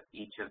along with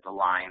each of the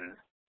lines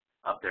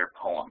of their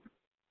poem.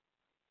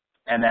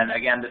 And then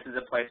again, this is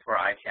a place where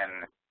I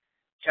can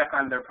check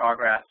on their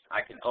progress,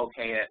 I can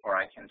okay it, or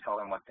I can tell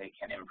them what they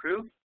can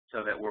improve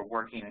so that we're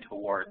working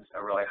towards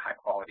a really high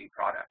quality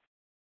product.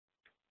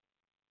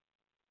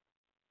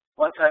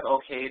 Once I've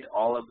okayed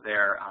all of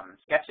their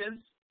sketches,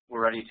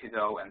 we're ready to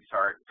go and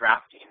start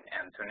drafting.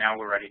 And so now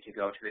we're ready to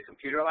go to the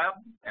computer lab,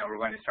 and we're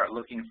going to start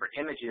looking for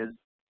images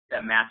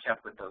that match up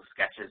with those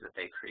sketches that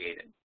they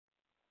created.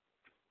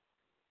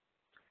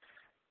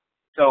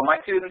 So my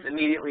students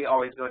immediately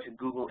always go to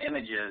Google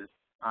Images,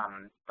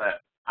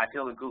 but I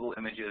feel that Google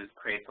Images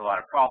creates a lot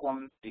of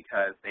problems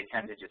because they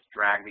tend to just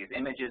drag these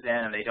images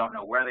in and they don't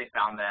know where they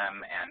found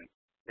them and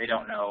they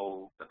don't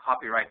know the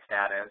copyright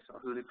status or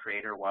who the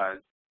creator was.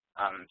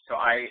 So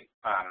I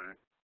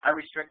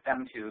restrict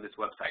them to this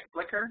website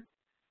Flickr,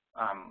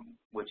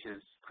 which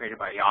is created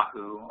by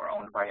Yahoo or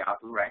owned by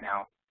Yahoo right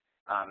now.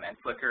 And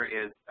Flickr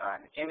is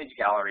an image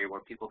gallery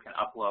where people can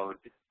upload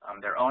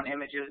their own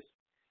images.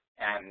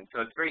 And so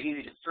it's very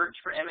easy to search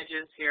for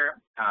images here.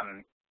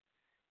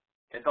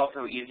 It's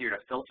also easier to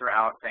filter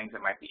out things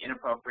that might be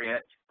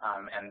inappropriate.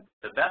 And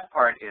the best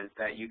part is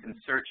that you can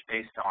search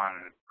based on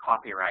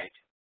copyright.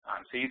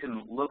 So you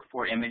can look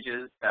for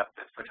images that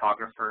the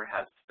photographer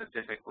has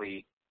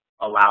specifically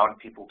allowed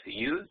people to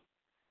use,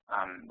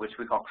 which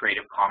we call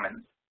Creative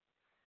Commons.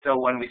 So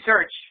when we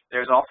search,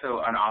 there's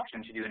also an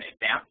option to do an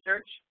advanced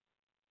search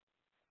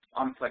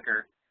on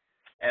Flickr.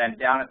 And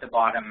down at the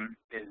bottom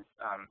is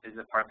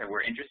the part that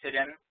we're interested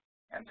in.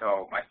 And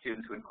so my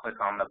students would click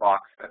on the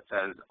box that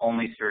says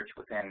only search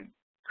within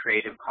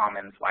Creative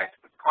Commons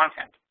licensed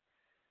content.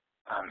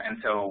 And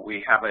so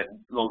we have a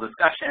little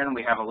discussion,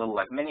 we have a little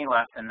like mini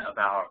lesson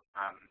about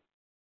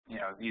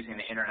using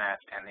the internet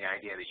and the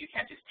idea that you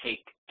can't just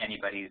take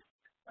anybody's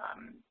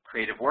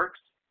creative works,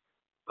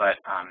 but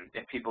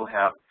if people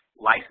have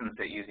licensed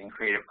it using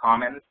Creative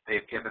Commons,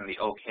 they've given the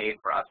okay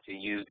for us to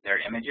use their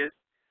images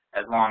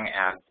as long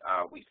as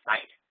we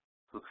cite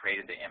who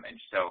created the image.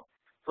 So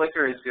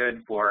Flickr is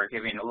good for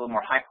giving a little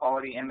more high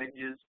quality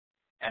images,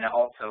 and it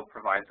also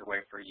provides a way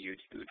for you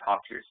to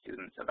talk to your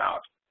students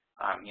about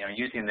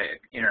using the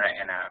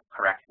internet in a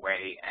correct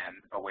way and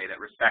a way that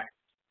respects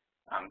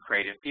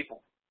creative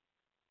people.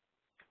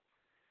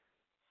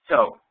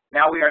 So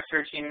now we are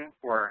searching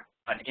for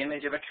an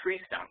image of a tree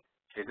stump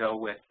to go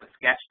with the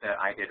sketch that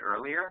I did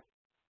earlier.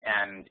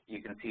 And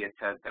you can see it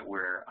says that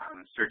we're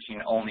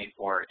searching only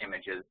for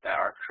images that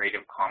are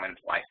Creative Commons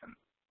licensed.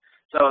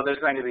 So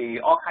there's going to be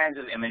all kinds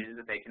of images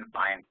that they can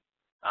find.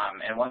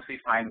 And once we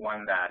find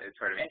one that is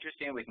sort of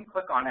interesting, we can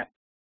click on it.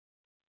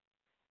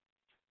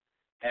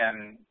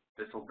 And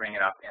this will bring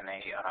it up in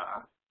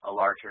a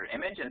larger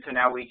image. And so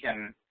now we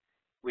can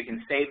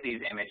save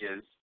these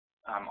images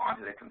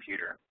onto the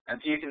computer.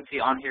 And so you can see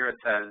on here it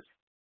says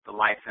the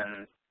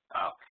license,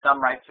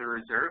 some rights are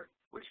reserved,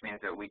 which means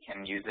that we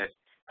can use it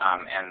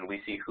and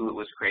we see who it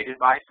was created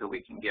by, so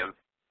we can give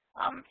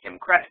him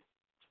credit.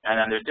 And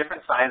then there's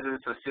different sizes,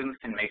 so students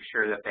can make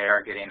sure that they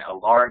are getting a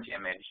large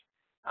image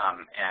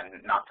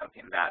and not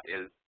something that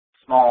is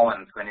small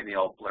and is going to be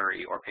all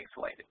blurry or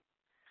pixelated.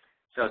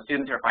 So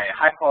students are finding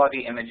high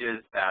quality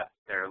images that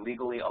they're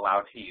legally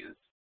allowed to use.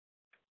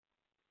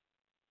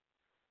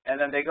 And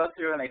then they go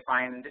through and they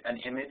find an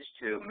image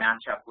to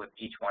match up with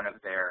each one of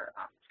their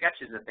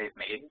sketches that they've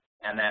made.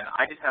 And then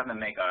I just have them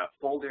make a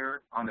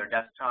folder on their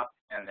desktop,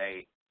 and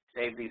they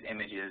save these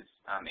images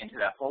into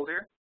that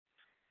folder.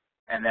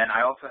 And then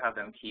I also have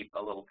them keep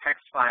a little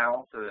text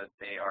file so that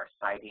they are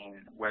citing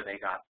where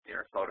they got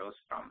their photos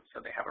from,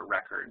 so they have a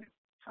record,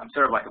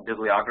 sort of like a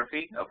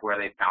bibliography of where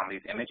they found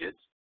these images.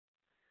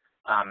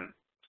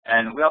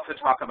 And we also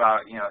talk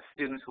about,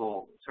 students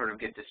will sort of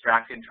get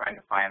distracted trying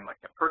to find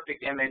like the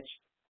perfect image.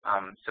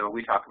 So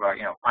we talk about,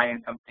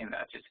 finding something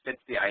that just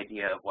fits the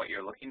idea of what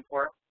you're looking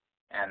for.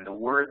 And the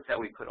words that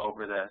we put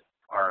over this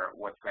are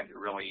what's going to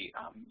really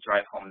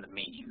drive home the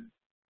meaning.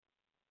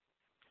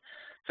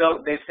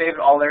 So they've saved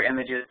all their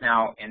images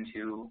now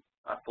into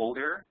a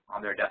folder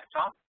on their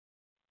desktop.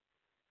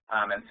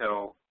 And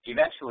so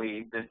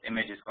eventually this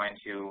image is going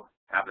to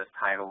have this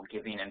title,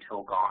 Giving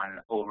Until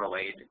Gone,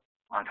 overlaid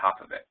on top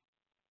of it.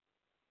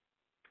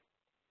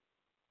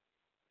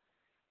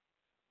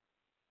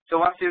 So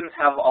once students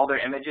have all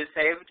their images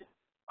saved,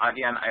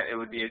 again, it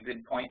would be a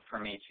good point for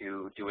me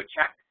to do a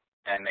check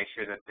and make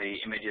sure that the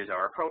images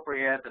are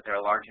appropriate, that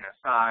they're large enough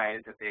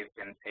size, that they've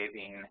been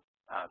saving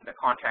the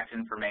contact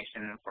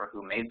information for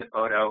who made the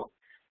photo.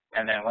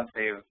 And then once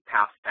they've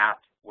passed that,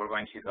 we're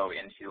going to go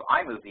into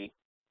iMovie,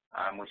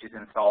 which is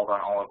installed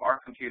on all of our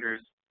computers,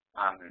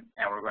 and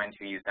we're going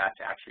to use that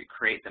to actually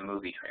create the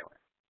movie trailer.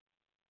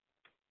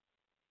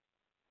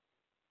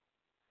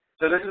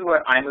 So this is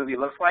what iMovie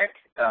looks like.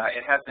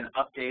 It has been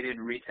updated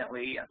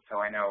recently, and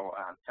so I know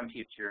some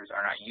teachers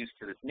are not used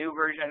to this new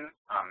version.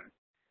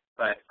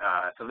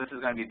 So this is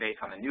going to be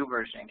based on the new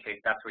version in case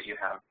that's what you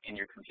have in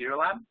your computer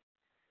lab.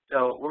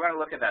 So we're going to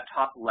look at that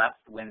top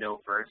left window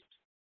first.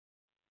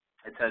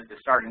 It says to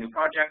start a new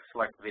project,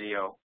 select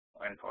video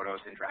and photos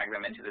and drag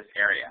them into this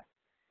area.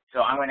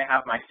 So I'm going to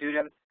have my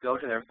students go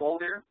to their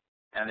folder,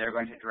 and they're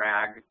going to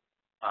drag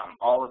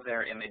all of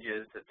their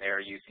images that they're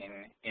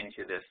using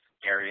into this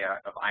area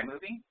of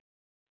iMovie.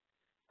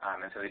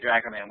 And so they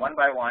drag them in one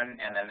by one,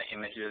 and then the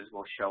images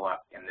will show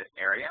up in this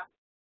area.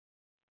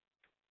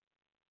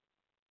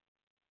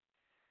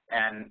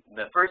 And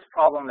the first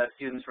problem that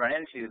students run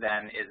into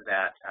then is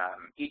that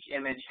each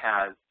image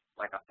has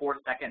like a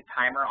 4-second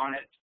timer on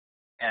it,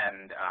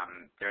 and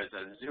there's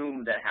a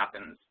zoom that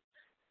happens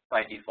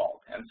by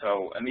default. And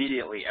so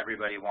immediately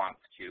everybody wants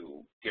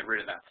to get rid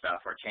of that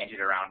stuff or change it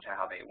around to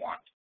how they want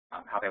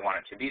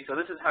it to be. So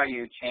this is how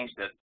you change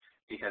this,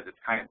 because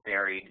it's kind of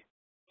buried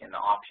in the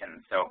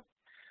options. So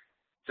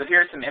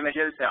here are some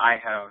images that I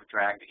have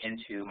dragged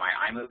into my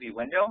iMovie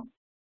window.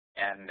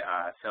 And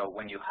so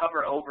when you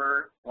hover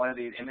over one of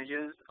these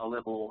images, a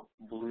little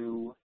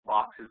blue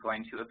box is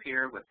going to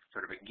appear with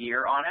sort of a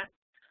gear on it.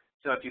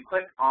 So if you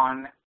click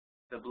on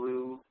the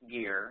blue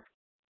gear,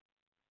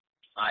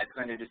 it's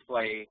going to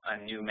display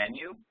a new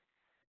menu.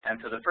 And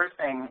so the first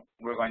thing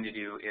we're going to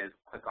do is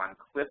click on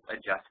Clip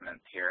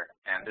Adjustments here.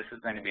 And this is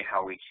going to be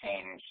how we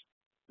change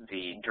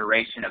the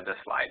duration of the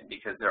slide,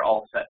 because they're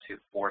all set to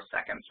 4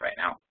 seconds right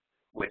now,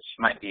 which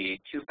might be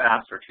too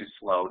fast or too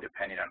slow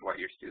depending on what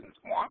your students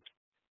want.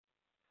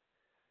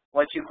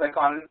 Once you click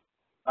on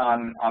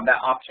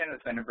that option,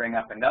 it's going to bring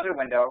up another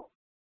window,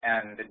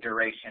 and the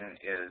duration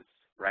is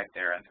right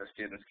there. And so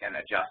students can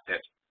adjust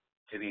it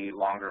to be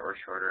longer or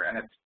shorter, and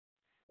it's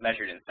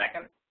measured in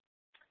seconds.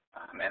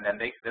 And then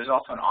there's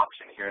also an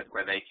option here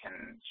where they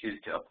can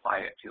choose to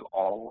apply it to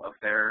all of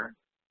their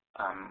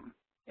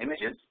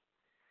images.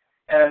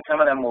 And some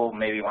of them will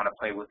maybe want to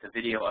play with the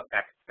video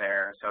effects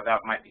there, so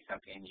that might be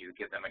something you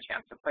give them a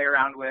chance to play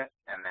around with,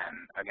 and then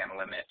again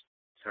limit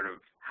sort of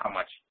how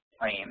much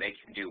playing they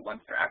can do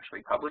once they're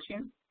actually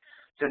publishing.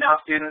 So now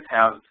students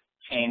have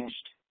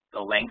changed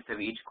the length of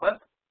each clip.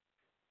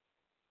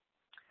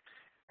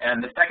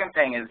 And the second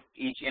thing is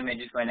each image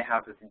is going to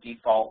have this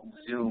default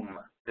zoom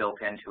built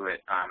into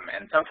it.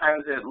 And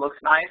sometimes it looks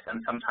nice,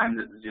 and sometimes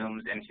it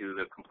zooms into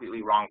the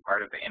completely wrong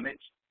part of the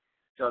image.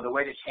 So the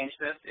way to change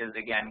this is,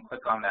 again,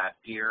 click on that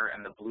gear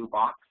and the blue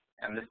box.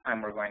 And this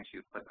time we're going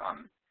to click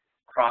on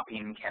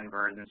Cropping, Ken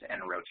Burns,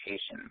 and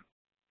Rotation,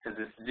 because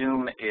this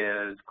zoom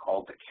is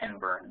called the Ken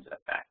Burns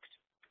effect.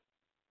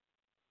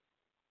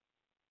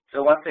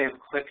 So once they've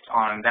clicked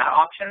on that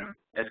option,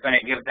 it's going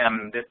to give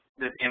them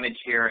this image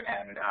here,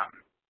 and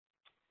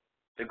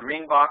the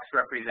green box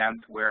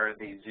represents where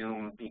the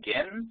zoom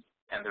begins,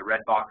 and the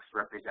red box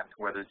represents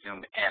where the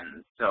zoom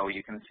ends. So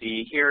you can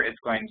see here it's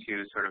going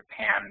to sort of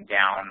pan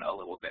down a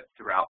little bit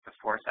throughout the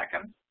 4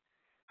 seconds.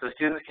 So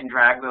students can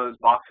drag those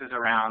boxes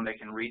around, they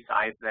can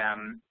resize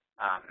them,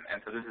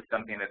 and so this is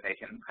something that they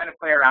can kind of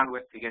play around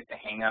with to get the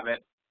hang of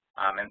it.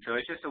 And so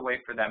it's just a way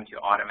for them to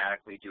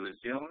automatically do a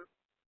zoom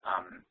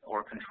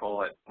or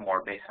control it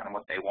more based on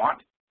what they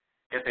want.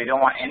 If they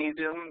don't want any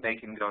zoom, they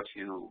can go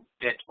to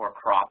Fit or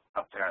Crop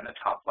up there in the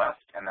top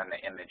left, and then the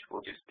image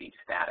will just be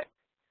static.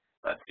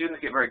 But students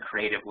get very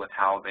creative with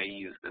how they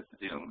use this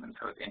zoom, and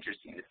so it's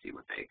interesting to see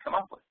what they come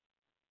up with.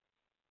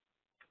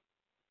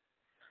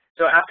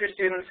 So after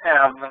students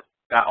have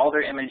got all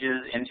their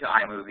images into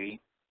iMovie,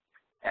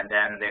 and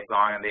then they've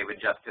gone and they've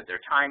adjusted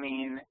their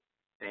timing,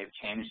 they've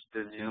changed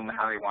the zoom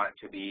how they want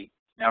it to be,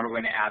 now we're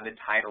going to add the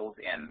titles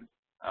in,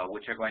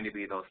 which are going to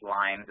be those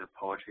lines of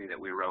poetry that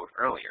we wrote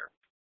earlier.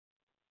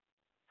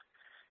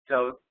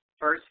 So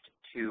first,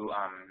 to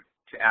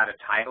add a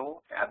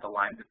title, to add the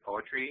lines of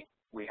poetry,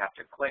 we have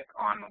to click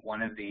on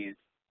one of these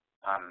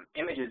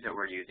images that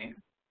we're using.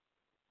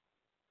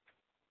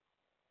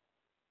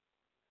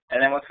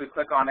 And then once we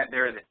click on it,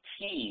 there is a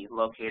T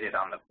located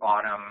on the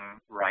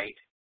bottom right,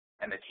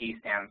 and the T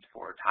stands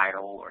for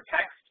title or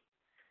text.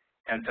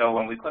 And so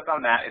when we click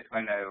on that, it's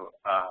going to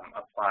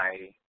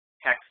apply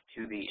text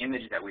to the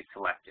image that we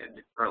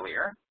selected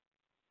earlier.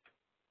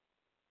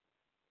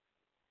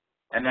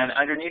 And then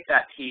underneath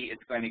that T,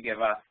 it's going to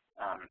give us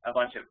a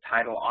bunch of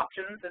title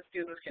options that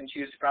students can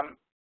choose from.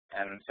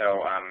 And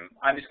so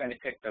I'm just going to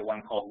pick the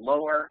one called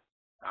Lower,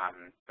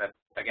 but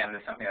again,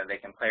 this is something that they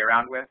can play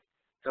around with.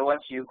 So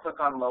once you click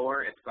on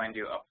Lower, it's going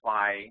to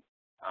apply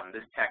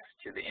this text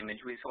to the image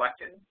we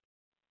selected.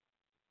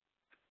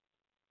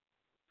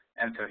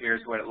 And so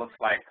here's what it looks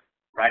like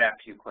right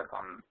after you click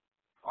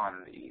on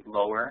the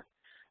Lower.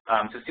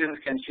 So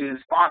students can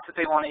choose fonts that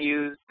they want to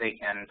use. They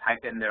can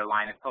type in their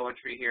line of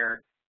poetry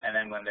here. And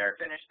then when they're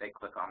finished, they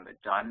click on the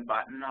Done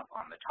button up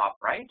on the top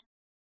right.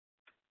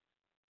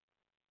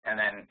 And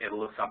then it'll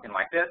look something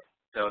like this.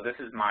 So this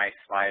is my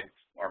slide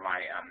or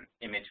my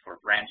image for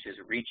branches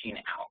reaching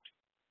out.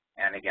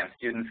 And again,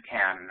 students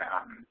can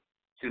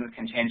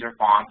change their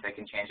fonts, they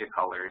can change the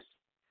colors,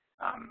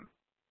 and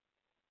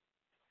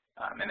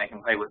they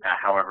can play with that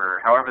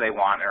however they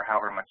want or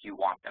however much you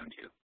want them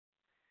to.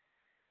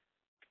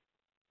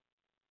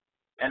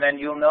 And then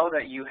you'll know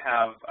that you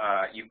have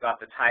you've got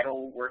the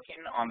title working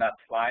on that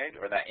slide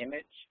or that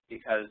image,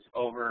 because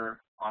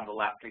over on the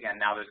left again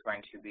now there's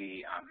going to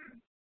be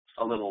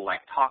a little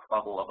like talk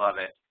bubble above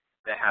it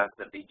that has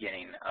the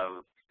beginning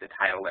of the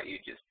title that you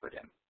just put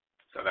in.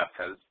 So that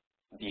says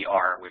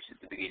BR, which is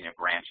the beginning of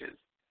branches.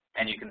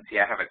 And you can see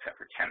I have it set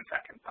for 10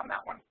 seconds on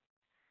that one.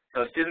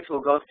 So students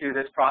will go through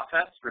this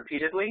process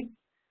repeatedly,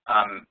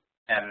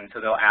 and so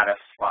they'll add a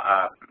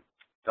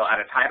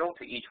title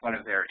to each one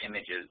of their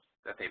images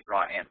that they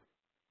brought in.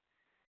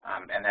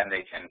 And then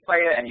they can play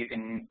it, and you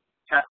can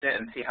test it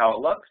and see how it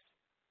looks.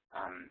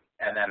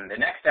 And then the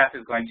next step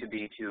is going to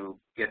be to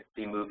get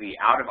the movie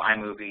out of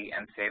iMovie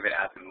and save it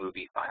as a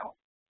movie file.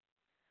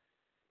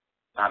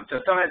 So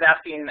someone is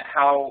asking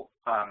how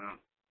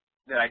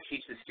that I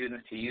teach the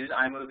students to use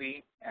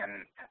iMovie,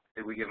 and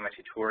that we give them a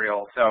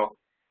tutorial. So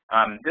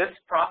this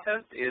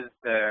process is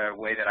the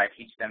way that I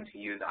teach them to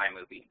use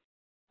iMovie.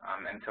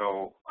 And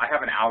so I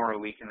have an hour a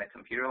week in the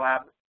computer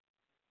lab.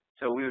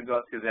 So we would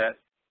go through this,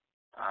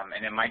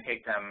 and it might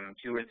take them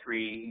 2 or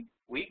 3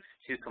 weeks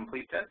to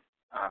complete this.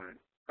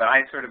 But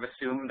I sort of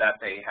assume that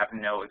they have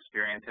no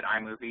experience in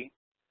iMovie.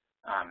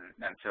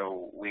 And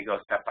so we go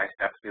step by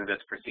step through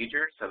this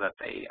procedure so that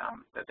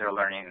they're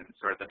learning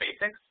sort of the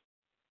basics.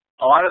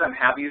 A lot of them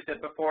have used it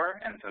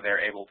before, and so they're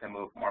able to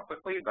move more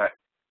quickly, but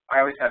I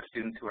always have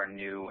students who are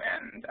new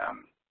and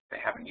they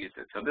haven't used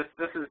it. So this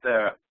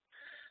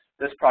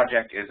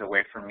project is a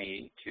way for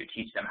me to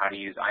teach them how to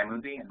use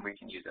iMovie, and we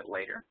can use it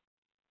later.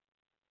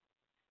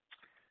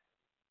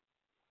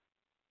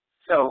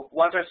 So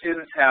once our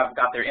students have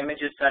got their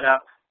images set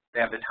up, they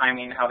have the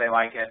timing how they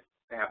like it,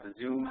 they have the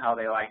zoom how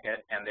they like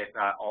it, and they've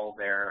got all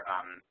their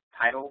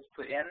titles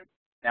put in,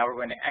 now we're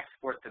going to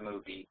export the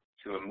movie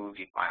to a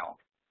movie file.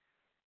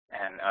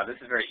 And this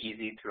is very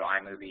easy through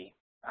iMovie.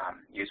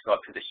 You just go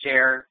up to the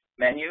Share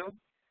menu,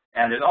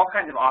 and there's all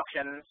kinds of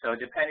options. So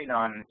depending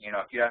on,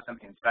 if you have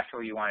something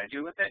special you want to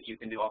do with it, you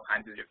can do all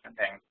kinds of different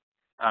things.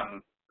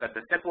 But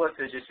the simplest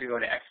is just to go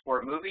to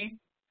Export Movie,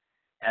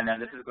 and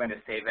then this is going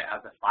to save it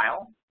as a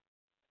file.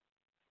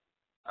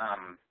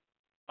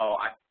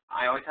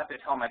 I always have to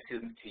tell my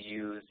students to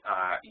use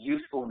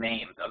useful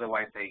names.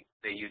 Otherwise, they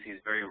use these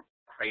very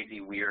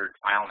crazy, weird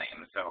file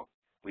names. So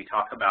we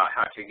talk about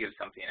how to give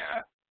something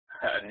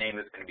a name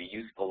that's going to be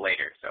useful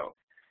later. So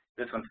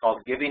this one's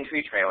called Giving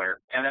Tree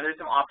Trailer. And then there's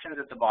some options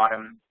at the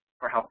bottom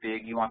for how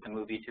big you want the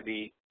movie to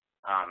be.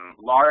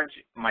 Large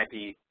might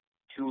be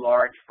too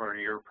large for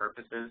your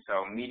purposes,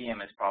 so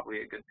medium is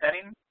probably a good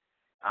setting.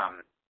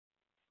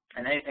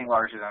 And anything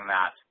larger than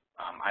that,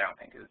 I don't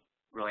think is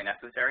really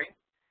necessary.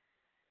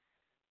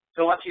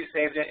 So once you've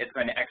saved it, it's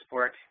going to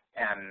export,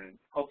 and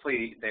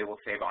hopefully they will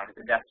save onto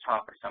the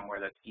desktop or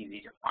somewhere that's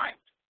easy to find.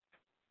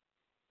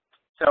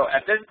 So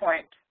at this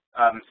point,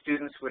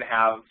 students would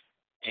have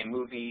a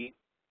movie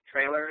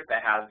trailer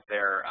that has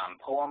their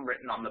poem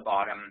written on the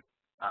bottom.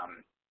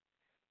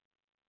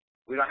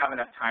 We don't have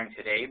enough time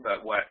today,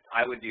 but what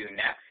I would do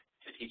next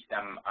to teach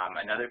them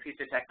another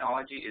piece of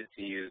technology is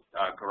to use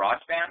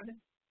GarageBand.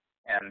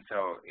 And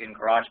so in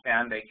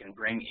GarageBand, they can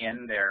bring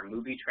in their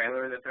movie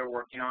trailer that they're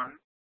working on,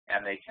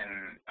 and they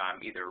can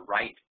either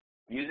write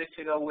music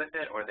to go with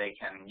it, or they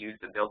can use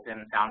the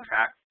built-in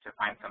soundtrack to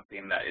find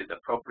something that is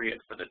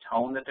appropriate for the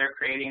tone that they're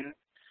creating.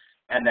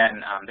 And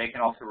then they can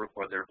also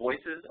record their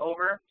voices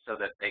over so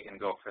that they can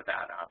go for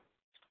that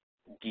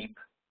deep,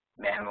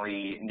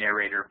 manly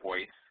narrator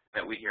voice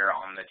that we hear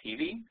on the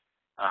TV.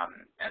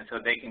 And so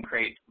they can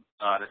create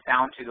the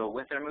sound to go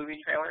with their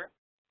movie trailer.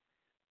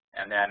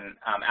 And then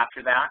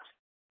after that,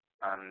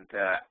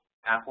 the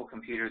Apple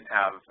computers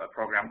have a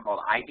program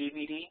called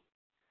iDVD.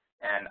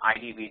 And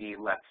iDVD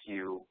lets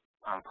you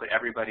put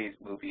everybody's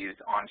movies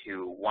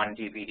onto one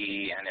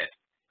DVD, and it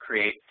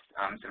creates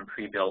some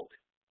pre-built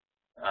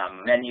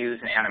menus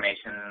and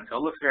animations. So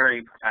it looks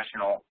very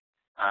professional.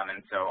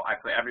 And so I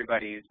put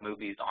everybody's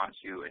movies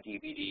onto a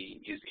DVD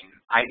using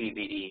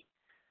iDVD.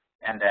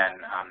 And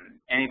then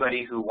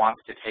anybody who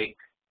wants to take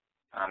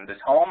this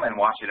home and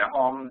watch it at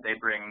home, they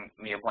bring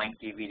me a blank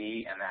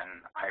DVD, and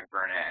then I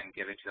burn it and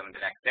give it to them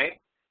the next day.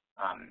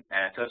 And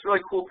so it's a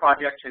really cool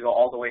project to go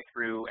all the way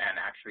through and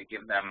actually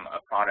give them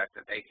a product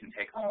that they can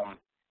take home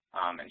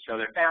and show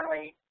their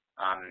family.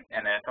 And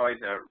then it's always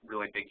a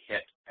really big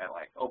hit at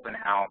like open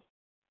house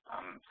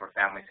for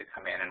families to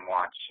come in and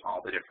watch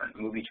all the different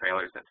movie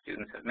trailers that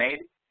students have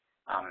made.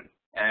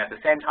 And at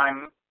the same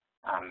time,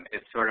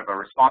 it's sort of a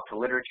response to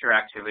literature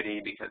activity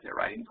because they're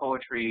writing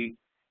poetry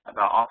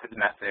about author's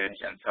message,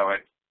 and so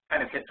it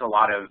kind of hits a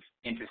lot of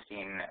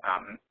interesting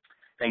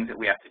things that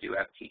we have to do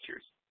as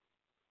teachers.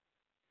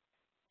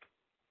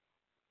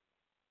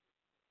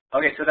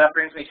 Okay, so that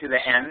brings me to the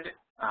end.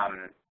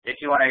 If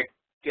you want to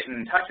get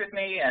in touch with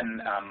me,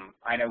 and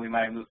I know we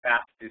might have moved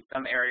fast through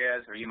some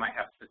areas, or you might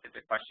have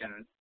specific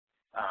questions,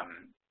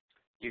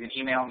 you can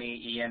email me,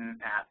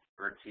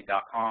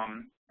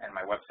 ian@birdseed.com, and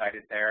my website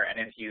is there. And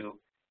if you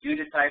do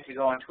decide to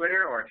go on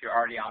Twitter, or if you're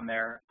already on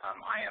there,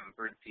 I am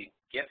Birdseed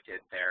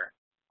Gifted there.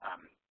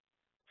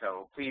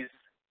 So please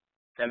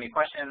send me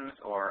questions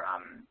or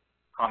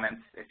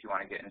comments if you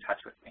want to get in touch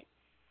with me.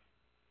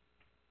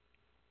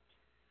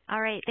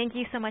 All right, thank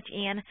you so much,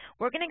 Ian.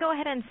 We're going to go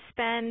ahead and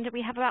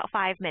we have about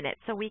 5 minutes,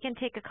 so we can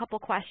take a couple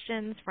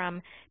questions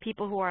from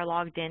people who are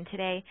logged in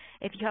today.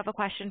 If you have a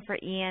question for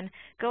Ian,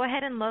 go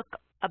ahead and look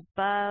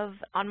above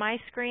on my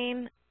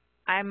screen,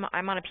 I'm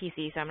on a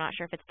PC, so I'm not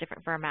sure if it's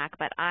different for a Mac,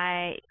 but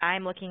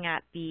I'm looking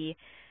at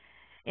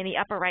in the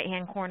upper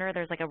right-hand corner,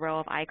 there's like a row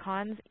of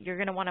icons. You're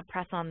going to want to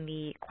press on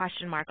the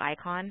question mark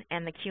icon,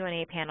 and the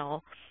Q&A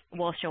panel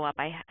will show up.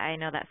 I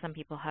know that some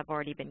people have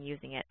already been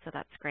using it, so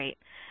that's great.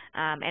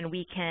 And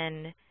we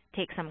can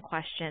take some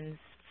questions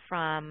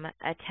from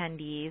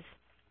attendees.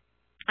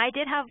 I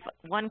did have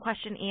one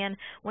question, Ian.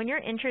 When you're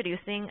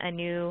introducing a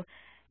new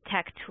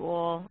tech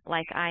tool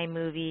like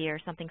iMovie or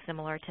something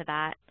similar to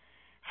that,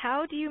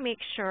 how do you make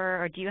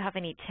sure, or do you have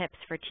any tips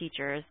for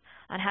teachers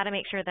on how to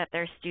make sure that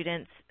their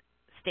students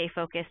stay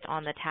focused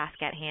on the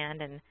task at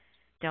hand and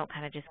don't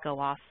kind of just go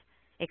off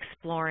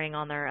exploring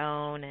on their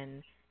own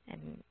and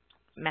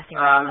messing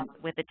around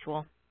with the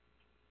tool?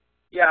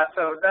 Yeah,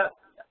 so that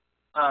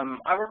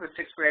I work with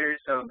 6th graders,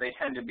 so they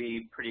tend to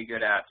be pretty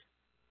good at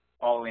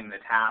following the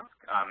task.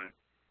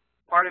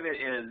 Part of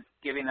it is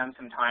giving them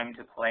some time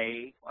to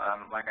play,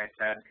 like I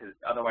said, because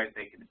otherwise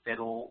they could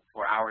fiddle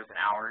for hours and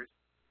hours.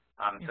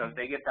 So if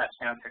they get that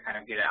chance to kind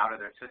of get it out of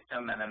their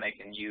system and then they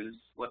can use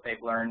what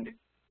they've learned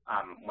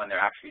when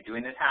they're actually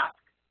doing the task,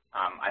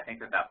 I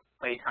think that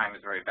play time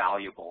is very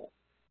valuable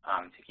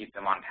to keep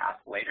them on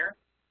task later.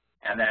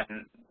 And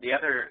then the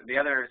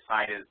other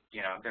side is,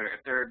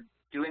 if they're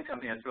doing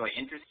something that's really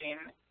interesting,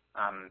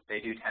 they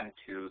do tend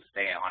to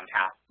stay on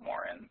task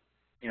more. And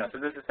so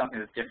this is something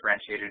that's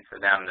differentiated for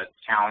them, that's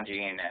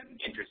challenging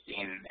and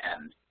interesting,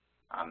 and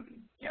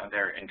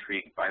they're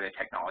intrigued by the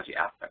technology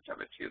aspect of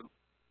it too.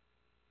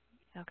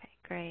 Okay,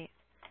 great.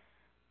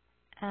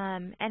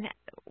 And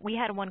we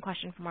had one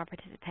question from our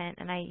participant,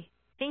 and I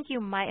think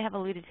you might have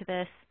alluded to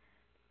this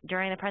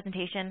during the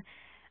presentation,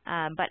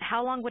 but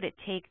how long would it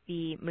take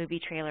the movie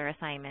trailer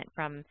assignment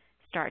from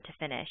start to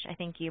finish? I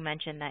think you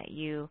mentioned that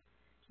you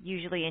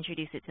usually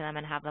introduce it to them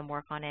and have them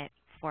work on it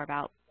for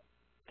about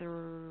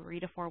 3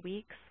 to 4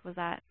 weeks. Was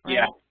that right?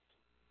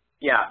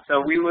 Yeah. So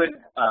we would,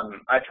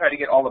 I try to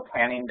get all the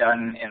planning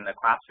done in the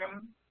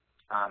classroom,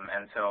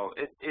 and so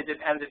it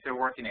depends if they're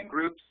working in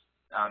groups.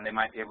 They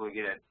might be able to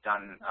get it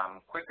done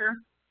quicker.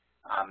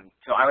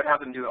 So I would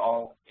have them do it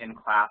all in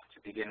class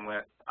to begin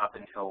with up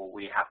until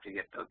we have to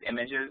get those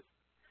images.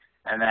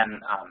 And then,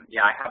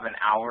 I have an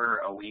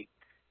hour a week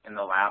in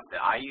the lab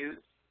that I use.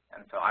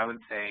 And so I would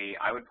say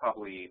I would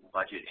probably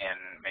budget in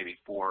maybe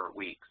 4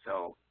 weeks,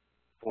 so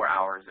 4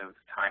 hours of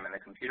time in the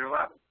computer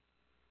lab.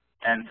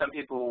 And some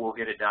people will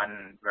get it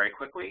done very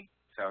quickly,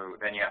 so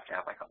then you have to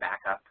have like a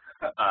backup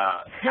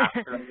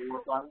task for them to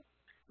work on.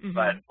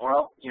 But or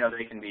else,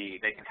 they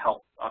can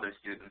help other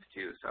students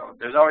too. So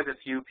there's always a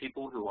few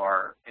people who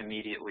are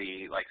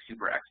immediately like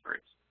super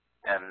experts,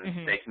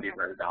 and they can be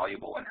very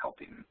valuable in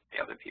helping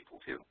the other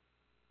people too.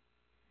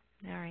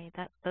 All right,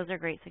 those are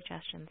great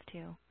suggestions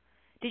too.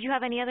 Did you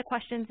have any other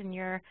questions in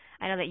your?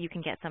 I know that you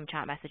can get some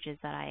chat messages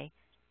that I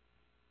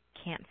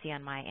can't see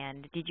on my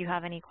end. Did you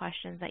have any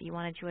questions that you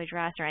wanted to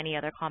address, or any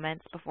other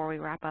comments before we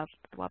wrap up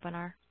the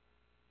webinar?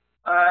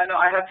 No,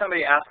 I had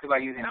somebody ask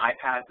about using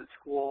iPads at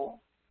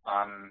school.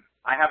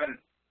 I have an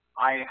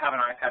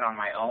iPad on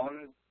my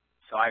own,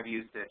 so I've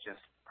used it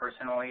just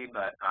personally,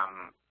 but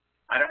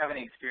I don't have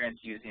any experience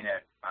using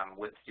it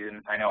with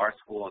students. I know our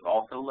school is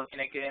also looking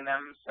at getting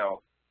them,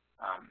 so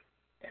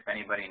if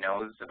anybody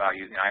knows about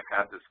using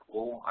iPads at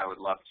school, I would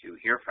love to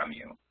hear from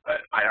you,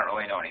 but I don't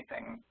really know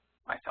anything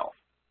myself.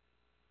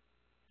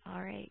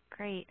 All right,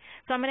 great.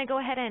 So I'm going to go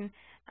ahead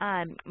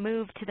and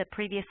move to the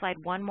previous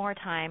slide one more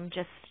time,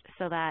 just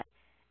so that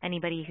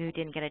anybody who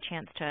didn't get a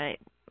chance to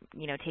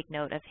take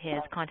note of his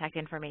contact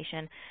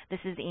information. This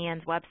is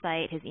Ian's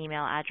website, his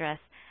email address,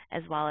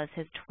 as well as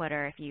his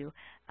Twitter. If you,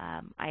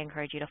 I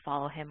encourage you to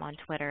follow him on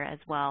Twitter as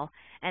well.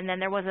 And then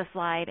there was a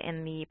slide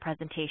in the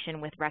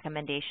presentation with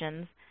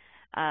recommendations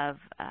of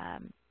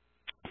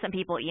some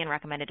people Ian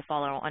recommended to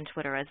follow on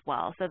Twitter as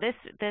well. So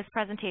this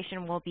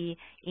presentation will be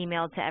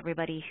emailed to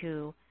everybody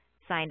who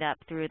signed up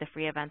through the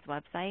Free Events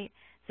website.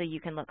 So you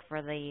can look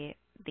for the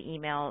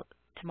email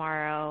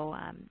tomorrow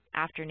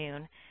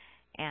afternoon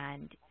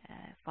and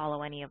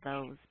follow any of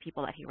those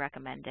people that he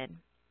recommended.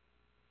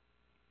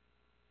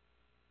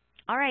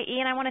 All right,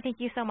 Ian, I want to thank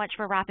you so much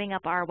for wrapping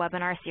up our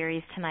webinar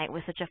series tonight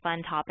with such a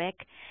fun topic.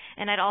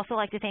 And I'd also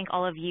like to thank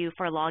all of you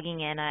for logging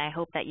in, and I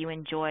hope that you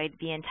enjoyed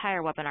the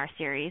entire webinar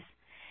series.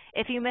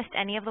 If you missed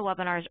any of the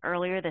webinars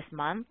earlier this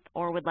month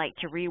or would like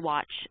to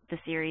re-watch the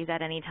series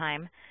at any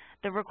time,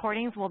 the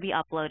recordings will be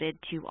uploaded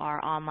to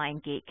our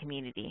online GATE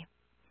community.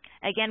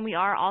 Again, we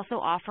are also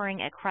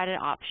offering a credit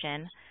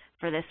option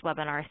for this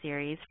webinar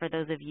series for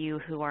those of you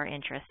who are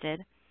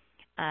interested.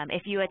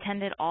 If you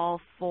attended all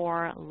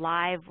 4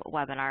 live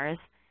webinars,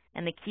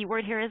 and the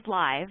keyword here is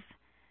live,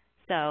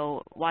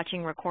 so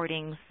watching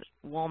recordings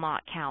will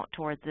not count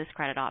towards this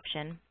credit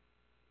option.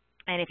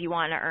 And if you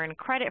want to earn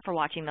credit for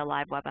watching the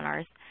live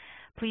webinars,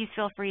 please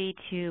feel free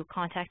to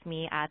contact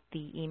me at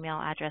the email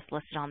address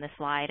listed on this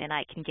slide, and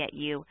I can get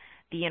you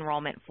the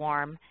enrollment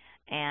form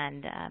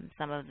and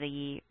some of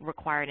the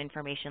required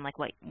information, like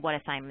what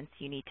assignments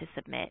you need to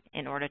submit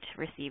in order to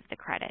receive the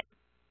credit.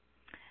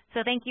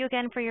 So thank you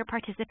again for your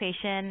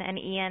participation, and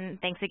Ian,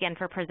 thanks again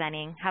for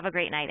presenting. Have a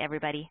great night,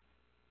 everybody.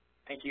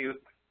 Thank you.